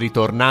e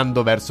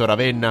ritornando verso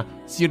Ravenna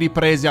si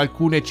riprese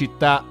alcune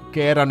città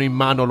che erano in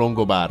mano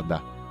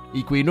longobarda,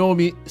 i cui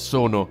nomi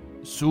sono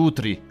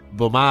Sutri,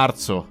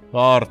 Bomarzo,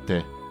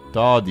 Orte,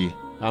 Todi,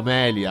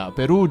 Amelia,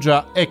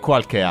 Perugia e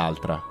qualche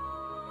altra.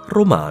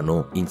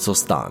 Romano, in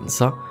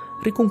sostanza,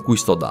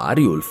 riconquistò da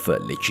Ariulf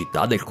le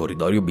città del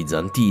corridoio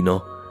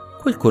bizantino,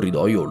 quel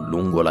corridoio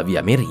lungo la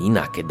via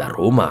Merina che da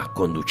Roma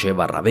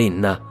conduceva a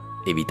Ravenna,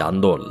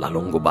 evitando la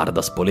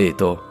Longobarda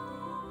Spoleto.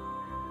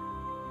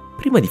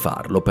 Prima di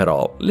farlo,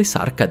 però,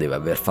 l'Esarca deve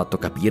aver fatto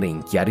capire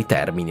in chiari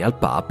termini al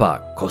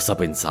Papa cosa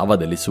pensava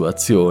delle sue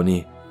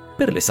azioni.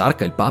 Per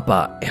l'Esarca il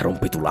Papa era un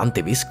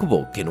petulante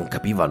vescovo che non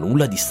capiva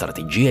nulla di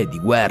strategia e di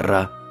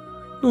guerra.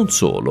 Non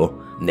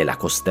solo, nella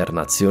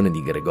costernazione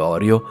di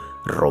Gregorio,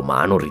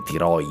 Romano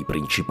ritirò i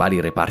principali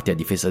reparti a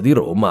difesa di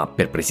Roma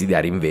per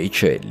presidiare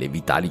invece le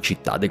vitali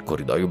città del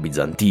corridoio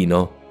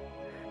bizantino.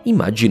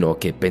 Immagino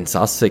che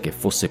pensasse che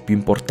fosse più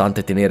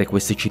importante tenere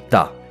queste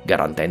città,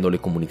 garantendo le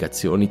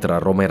comunicazioni tra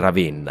Roma e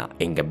Ravenna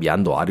e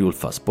ingabbiando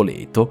Ariulf a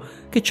Spoleto,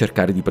 che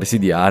cercare di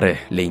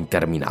presidiare le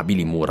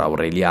interminabili mura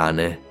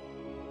aureliane.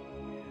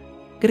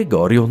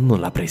 Gregorio non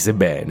la prese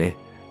bene,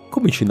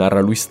 come ci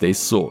narra lui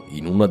stesso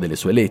in una delle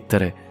sue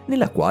lettere,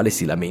 nella quale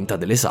si lamenta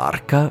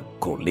dell'esarca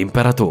con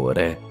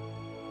l'imperatore.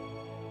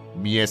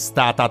 Mi è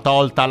stata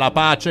tolta la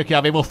pace che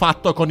avevo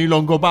fatto con i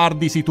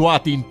Longobardi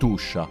situati in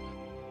Tuscia.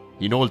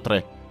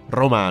 Inoltre,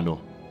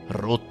 Romano,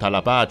 rotta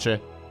la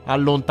pace,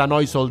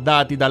 allontanò i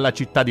soldati dalla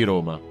città di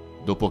Roma.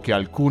 Dopo che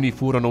alcuni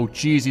furono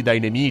uccisi dai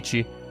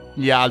nemici,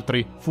 gli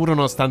altri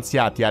furono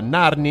stanziati a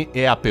Narni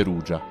e a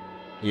Perugia.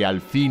 E al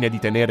fine di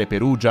tenere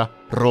Perugia,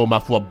 Roma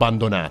fu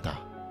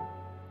abbandonata.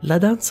 La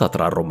danza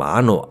tra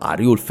Romano,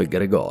 Ariulf e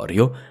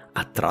Gregorio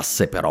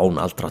attrasse però un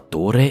altro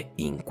attore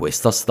in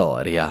questa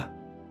storia: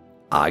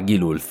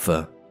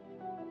 Agilulf.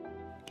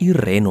 Il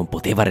re non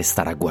poteva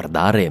restare a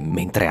guardare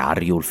mentre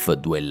Ariulf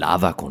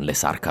duellava con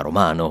l'esarca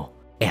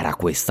Romano. Era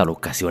questa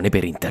l'occasione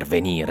per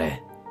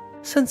intervenire.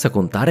 Senza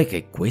contare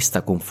che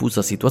questa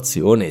confusa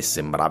situazione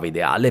sembrava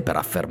ideale per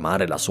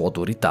affermare la sua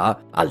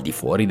autorità al di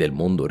fuori del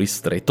mondo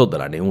ristretto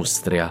della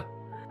Neustria.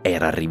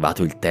 Era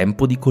arrivato il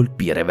tempo di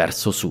colpire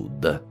verso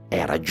sud.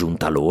 Era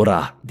giunta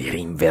l'ora di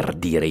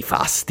rinverdire i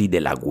fasti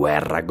della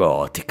guerra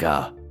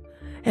gotica.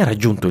 Era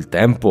giunto il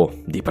tempo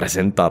di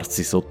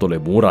presentarsi sotto le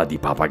mura di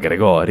Papa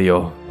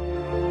Gregorio.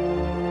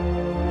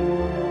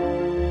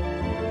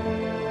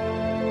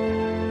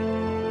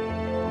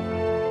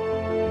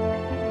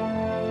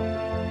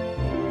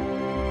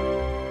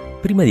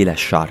 Prima di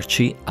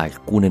lasciarci,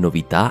 alcune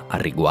novità a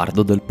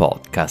riguardo del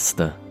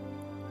podcast.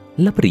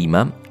 La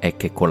prima è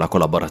che con la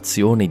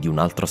collaborazione di un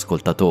altro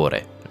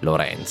ascoltatore,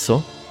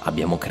 Lorenzo,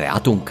 abbiamo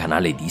creato un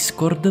canale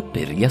Discord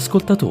per gli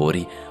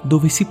ascoltatori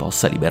dove si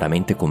possa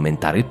liberamente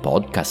commentare il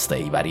podcast e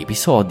i vari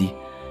episodi.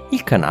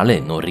 Il canale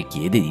non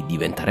richiede di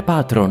diventare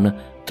patron,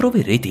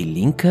 troverete il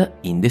link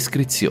in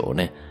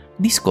descrizione.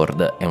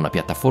 Discord è una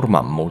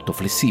piattaforma molto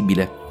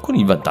flessibile, con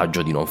il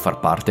vantaggio di non far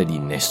parte di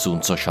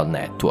nessun social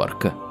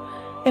network.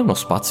 È uno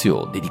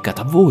spazio dedicato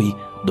a voi,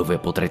 dove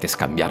potrete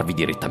scambiarvi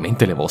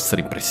direttamente le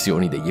vostre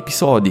impressioni degli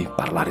episodi,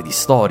 parlare di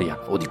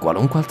storia o di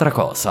qualunque altra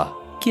cosa.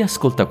 Chi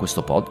ascolta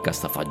questo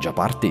podcast fa già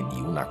parte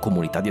di una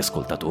comunità di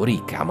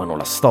ascoltatori che amano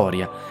la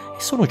storia e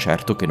sono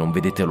certo che non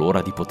vedete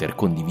l'ora di poter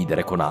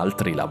condividere con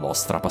altri la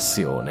vostra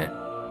passione.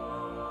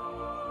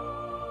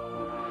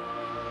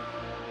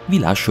 Vi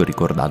lascio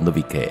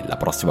ricordandovi che la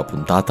prossima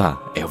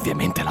puntata è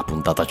ovviamente la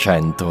puntata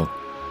 100.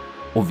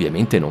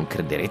 Ovviamente non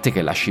crederete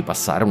che lasci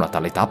passare una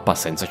tale tappa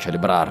senza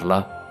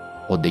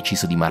celebrarla. Ho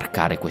deciso di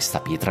marcare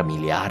questa pietra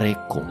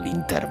miliare con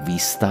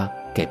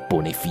l'intervista che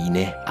pone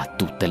fine a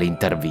tutte le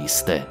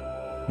interviste.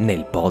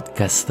 Nel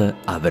podcast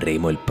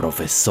avremo il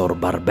professor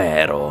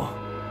Barbero.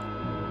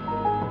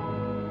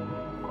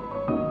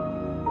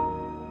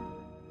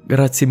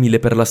 Grazie mille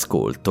per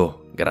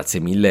l'ascolto.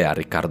 Grazie mille a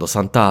Riccardo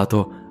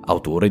Santato,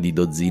 autore di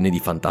dozzine di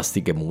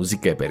fantastiche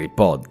musiche per il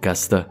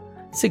podcast.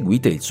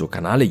 Seguite il suo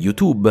canale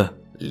YouTube.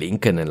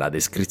 Link nella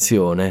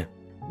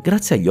descrizione.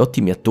 Grazie agli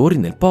ottimi attori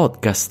nel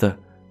podcast,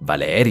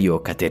 Valerio,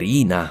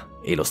 Caterina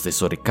e lo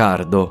stesso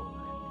Riccardo.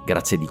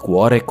 Grazie di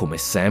cuore, come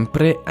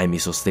sempre, ai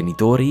miei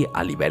sostenitori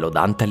a livello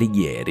Dante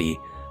Alighieri,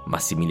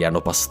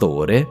 Massimiliano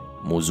Pastore,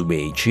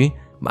 Musumeci,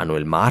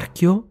 Manuel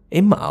Marchio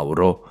e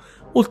Mauro,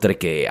 oltre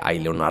che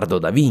ai Leonardo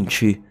da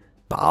Vinci,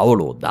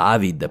 Paolo,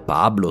 David,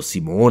 Pablo,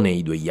 Simone,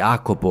 i due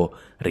Jacopo,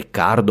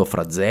 Riccardo,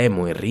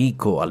 Frazemo,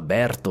 Enrico,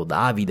 Alberto,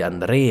 Davide,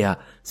 Andrea,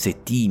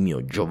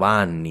 Settimio,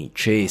 Giovanni,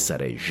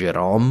 Cesare,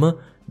 Jérôme,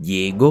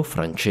 Diego,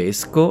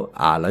 Francesco,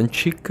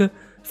 Alancic,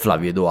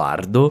 Flavio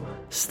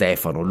Edoardo,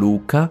 Stefano,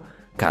 Luca,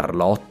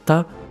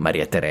 Carlotta,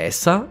 Maria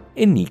Teresa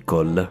e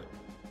Nicole.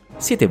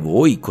 Siete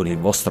voi, con il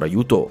vostro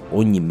aiuto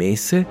ogni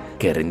mese,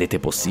 che rendete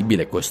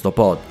possibile questo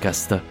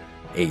podcast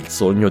e il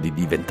sogno di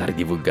diventare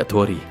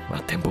divulgatori a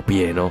tempo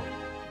pieno.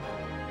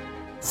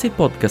 Se il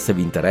podcast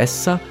vi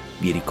interessa,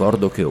 vi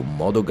ricordo che un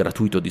modo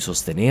gratuito di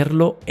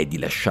sostenerlo è di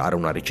lasciare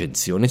una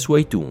recensione su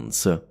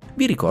iTunes.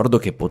 Vi ricordo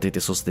che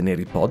potete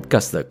sostenere il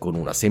podcast con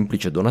una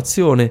semplice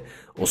donazione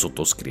o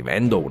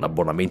sottoscrivendo un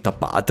abbonamento a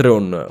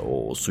Patreon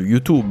o su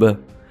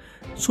YouTube.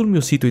 Sul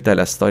mio sito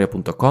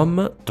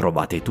italiastoria.com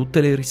trovate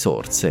tutte le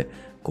risorse,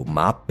 con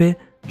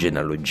mappe,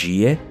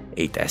 genealogie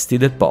e i testi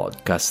del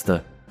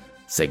podcast.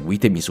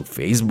 Seguitemi su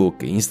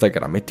Facebook,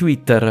 Instagram e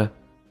Twitter.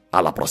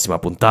 Alla prossima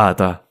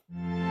puntata!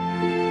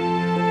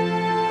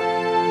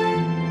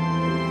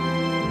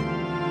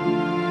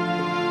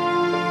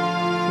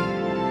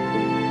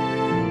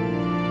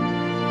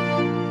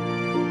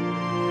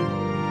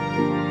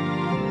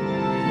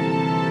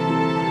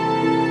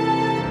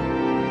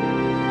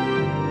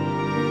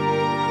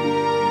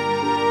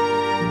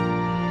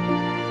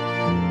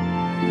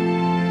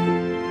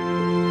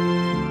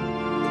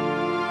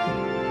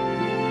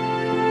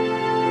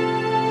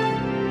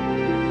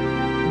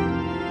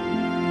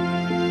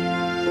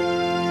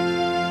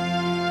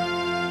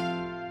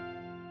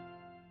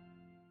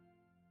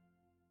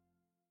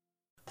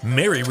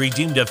 Mary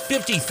redeemed a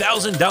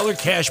 $50,000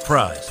 cash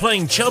prize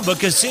playing Chumba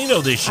Casino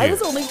this year. I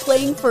was only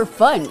playing for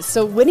fun,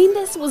 so winning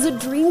this was a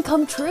dream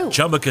come true.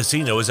 Chumba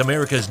Casino is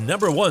America's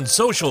 #1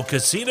 social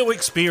casino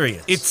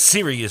experience. It's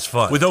serious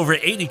fun. With over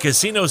 80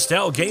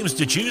 casino-style games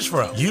to choose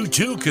from, you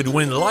too could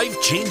win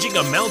life-changing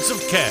amounts of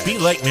cash. Be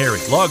like Mary.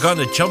 Log on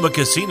to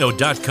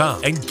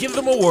ChumbaCasino.com and give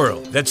them a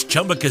whirl. That's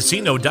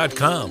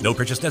ChumbaCasino.com. No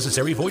purchase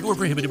necessary. Void where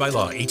prohibited by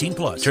law. 18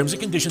 plus. Terms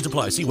and conditions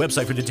apply. See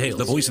website for details.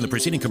 The voice in the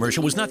preceding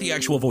commercial was not the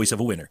actual voice of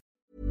a winner.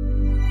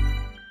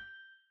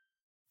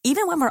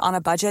 Even when we're on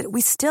a budget,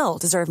 we still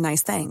deserve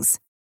nice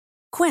things.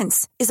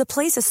 Quince is a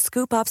place to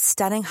scoop up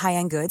stunning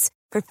high-end goods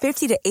for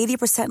 50 to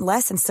 80%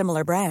 less than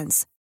similar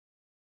brands.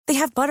 They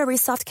have buttery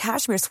soft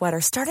cashmere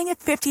sweaters starting at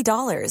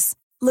 $50,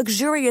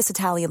 luxurious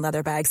Italian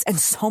leather bags, and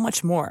so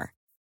much more.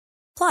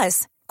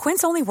 Plus,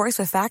 Quince only works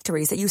with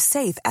factories that use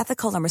safe,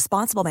 ethical, and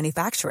responsible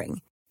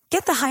manufacturing.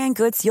 Get the high-end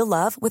goods you'll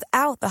love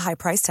without the high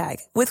price tag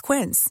with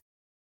Quince.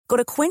 Go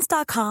to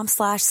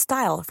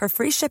quince.com/style for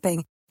free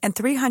shipping and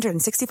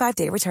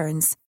 365-day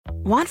returns.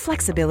 Want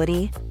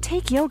flexibility?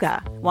 Take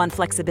yoga. Want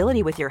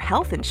flexibility with your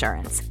health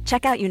insurance?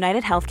 Check out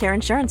United Healthcare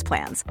Insurance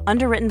Plans.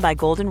 Underwritten by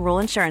Golden Rule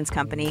Insurance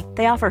Company,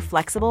 they offer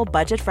flexible,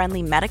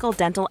 budget-friendly medical,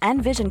 dental,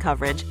 and vision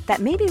coverage that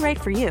may be right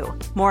for you.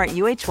 More at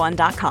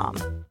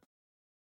UH1.com.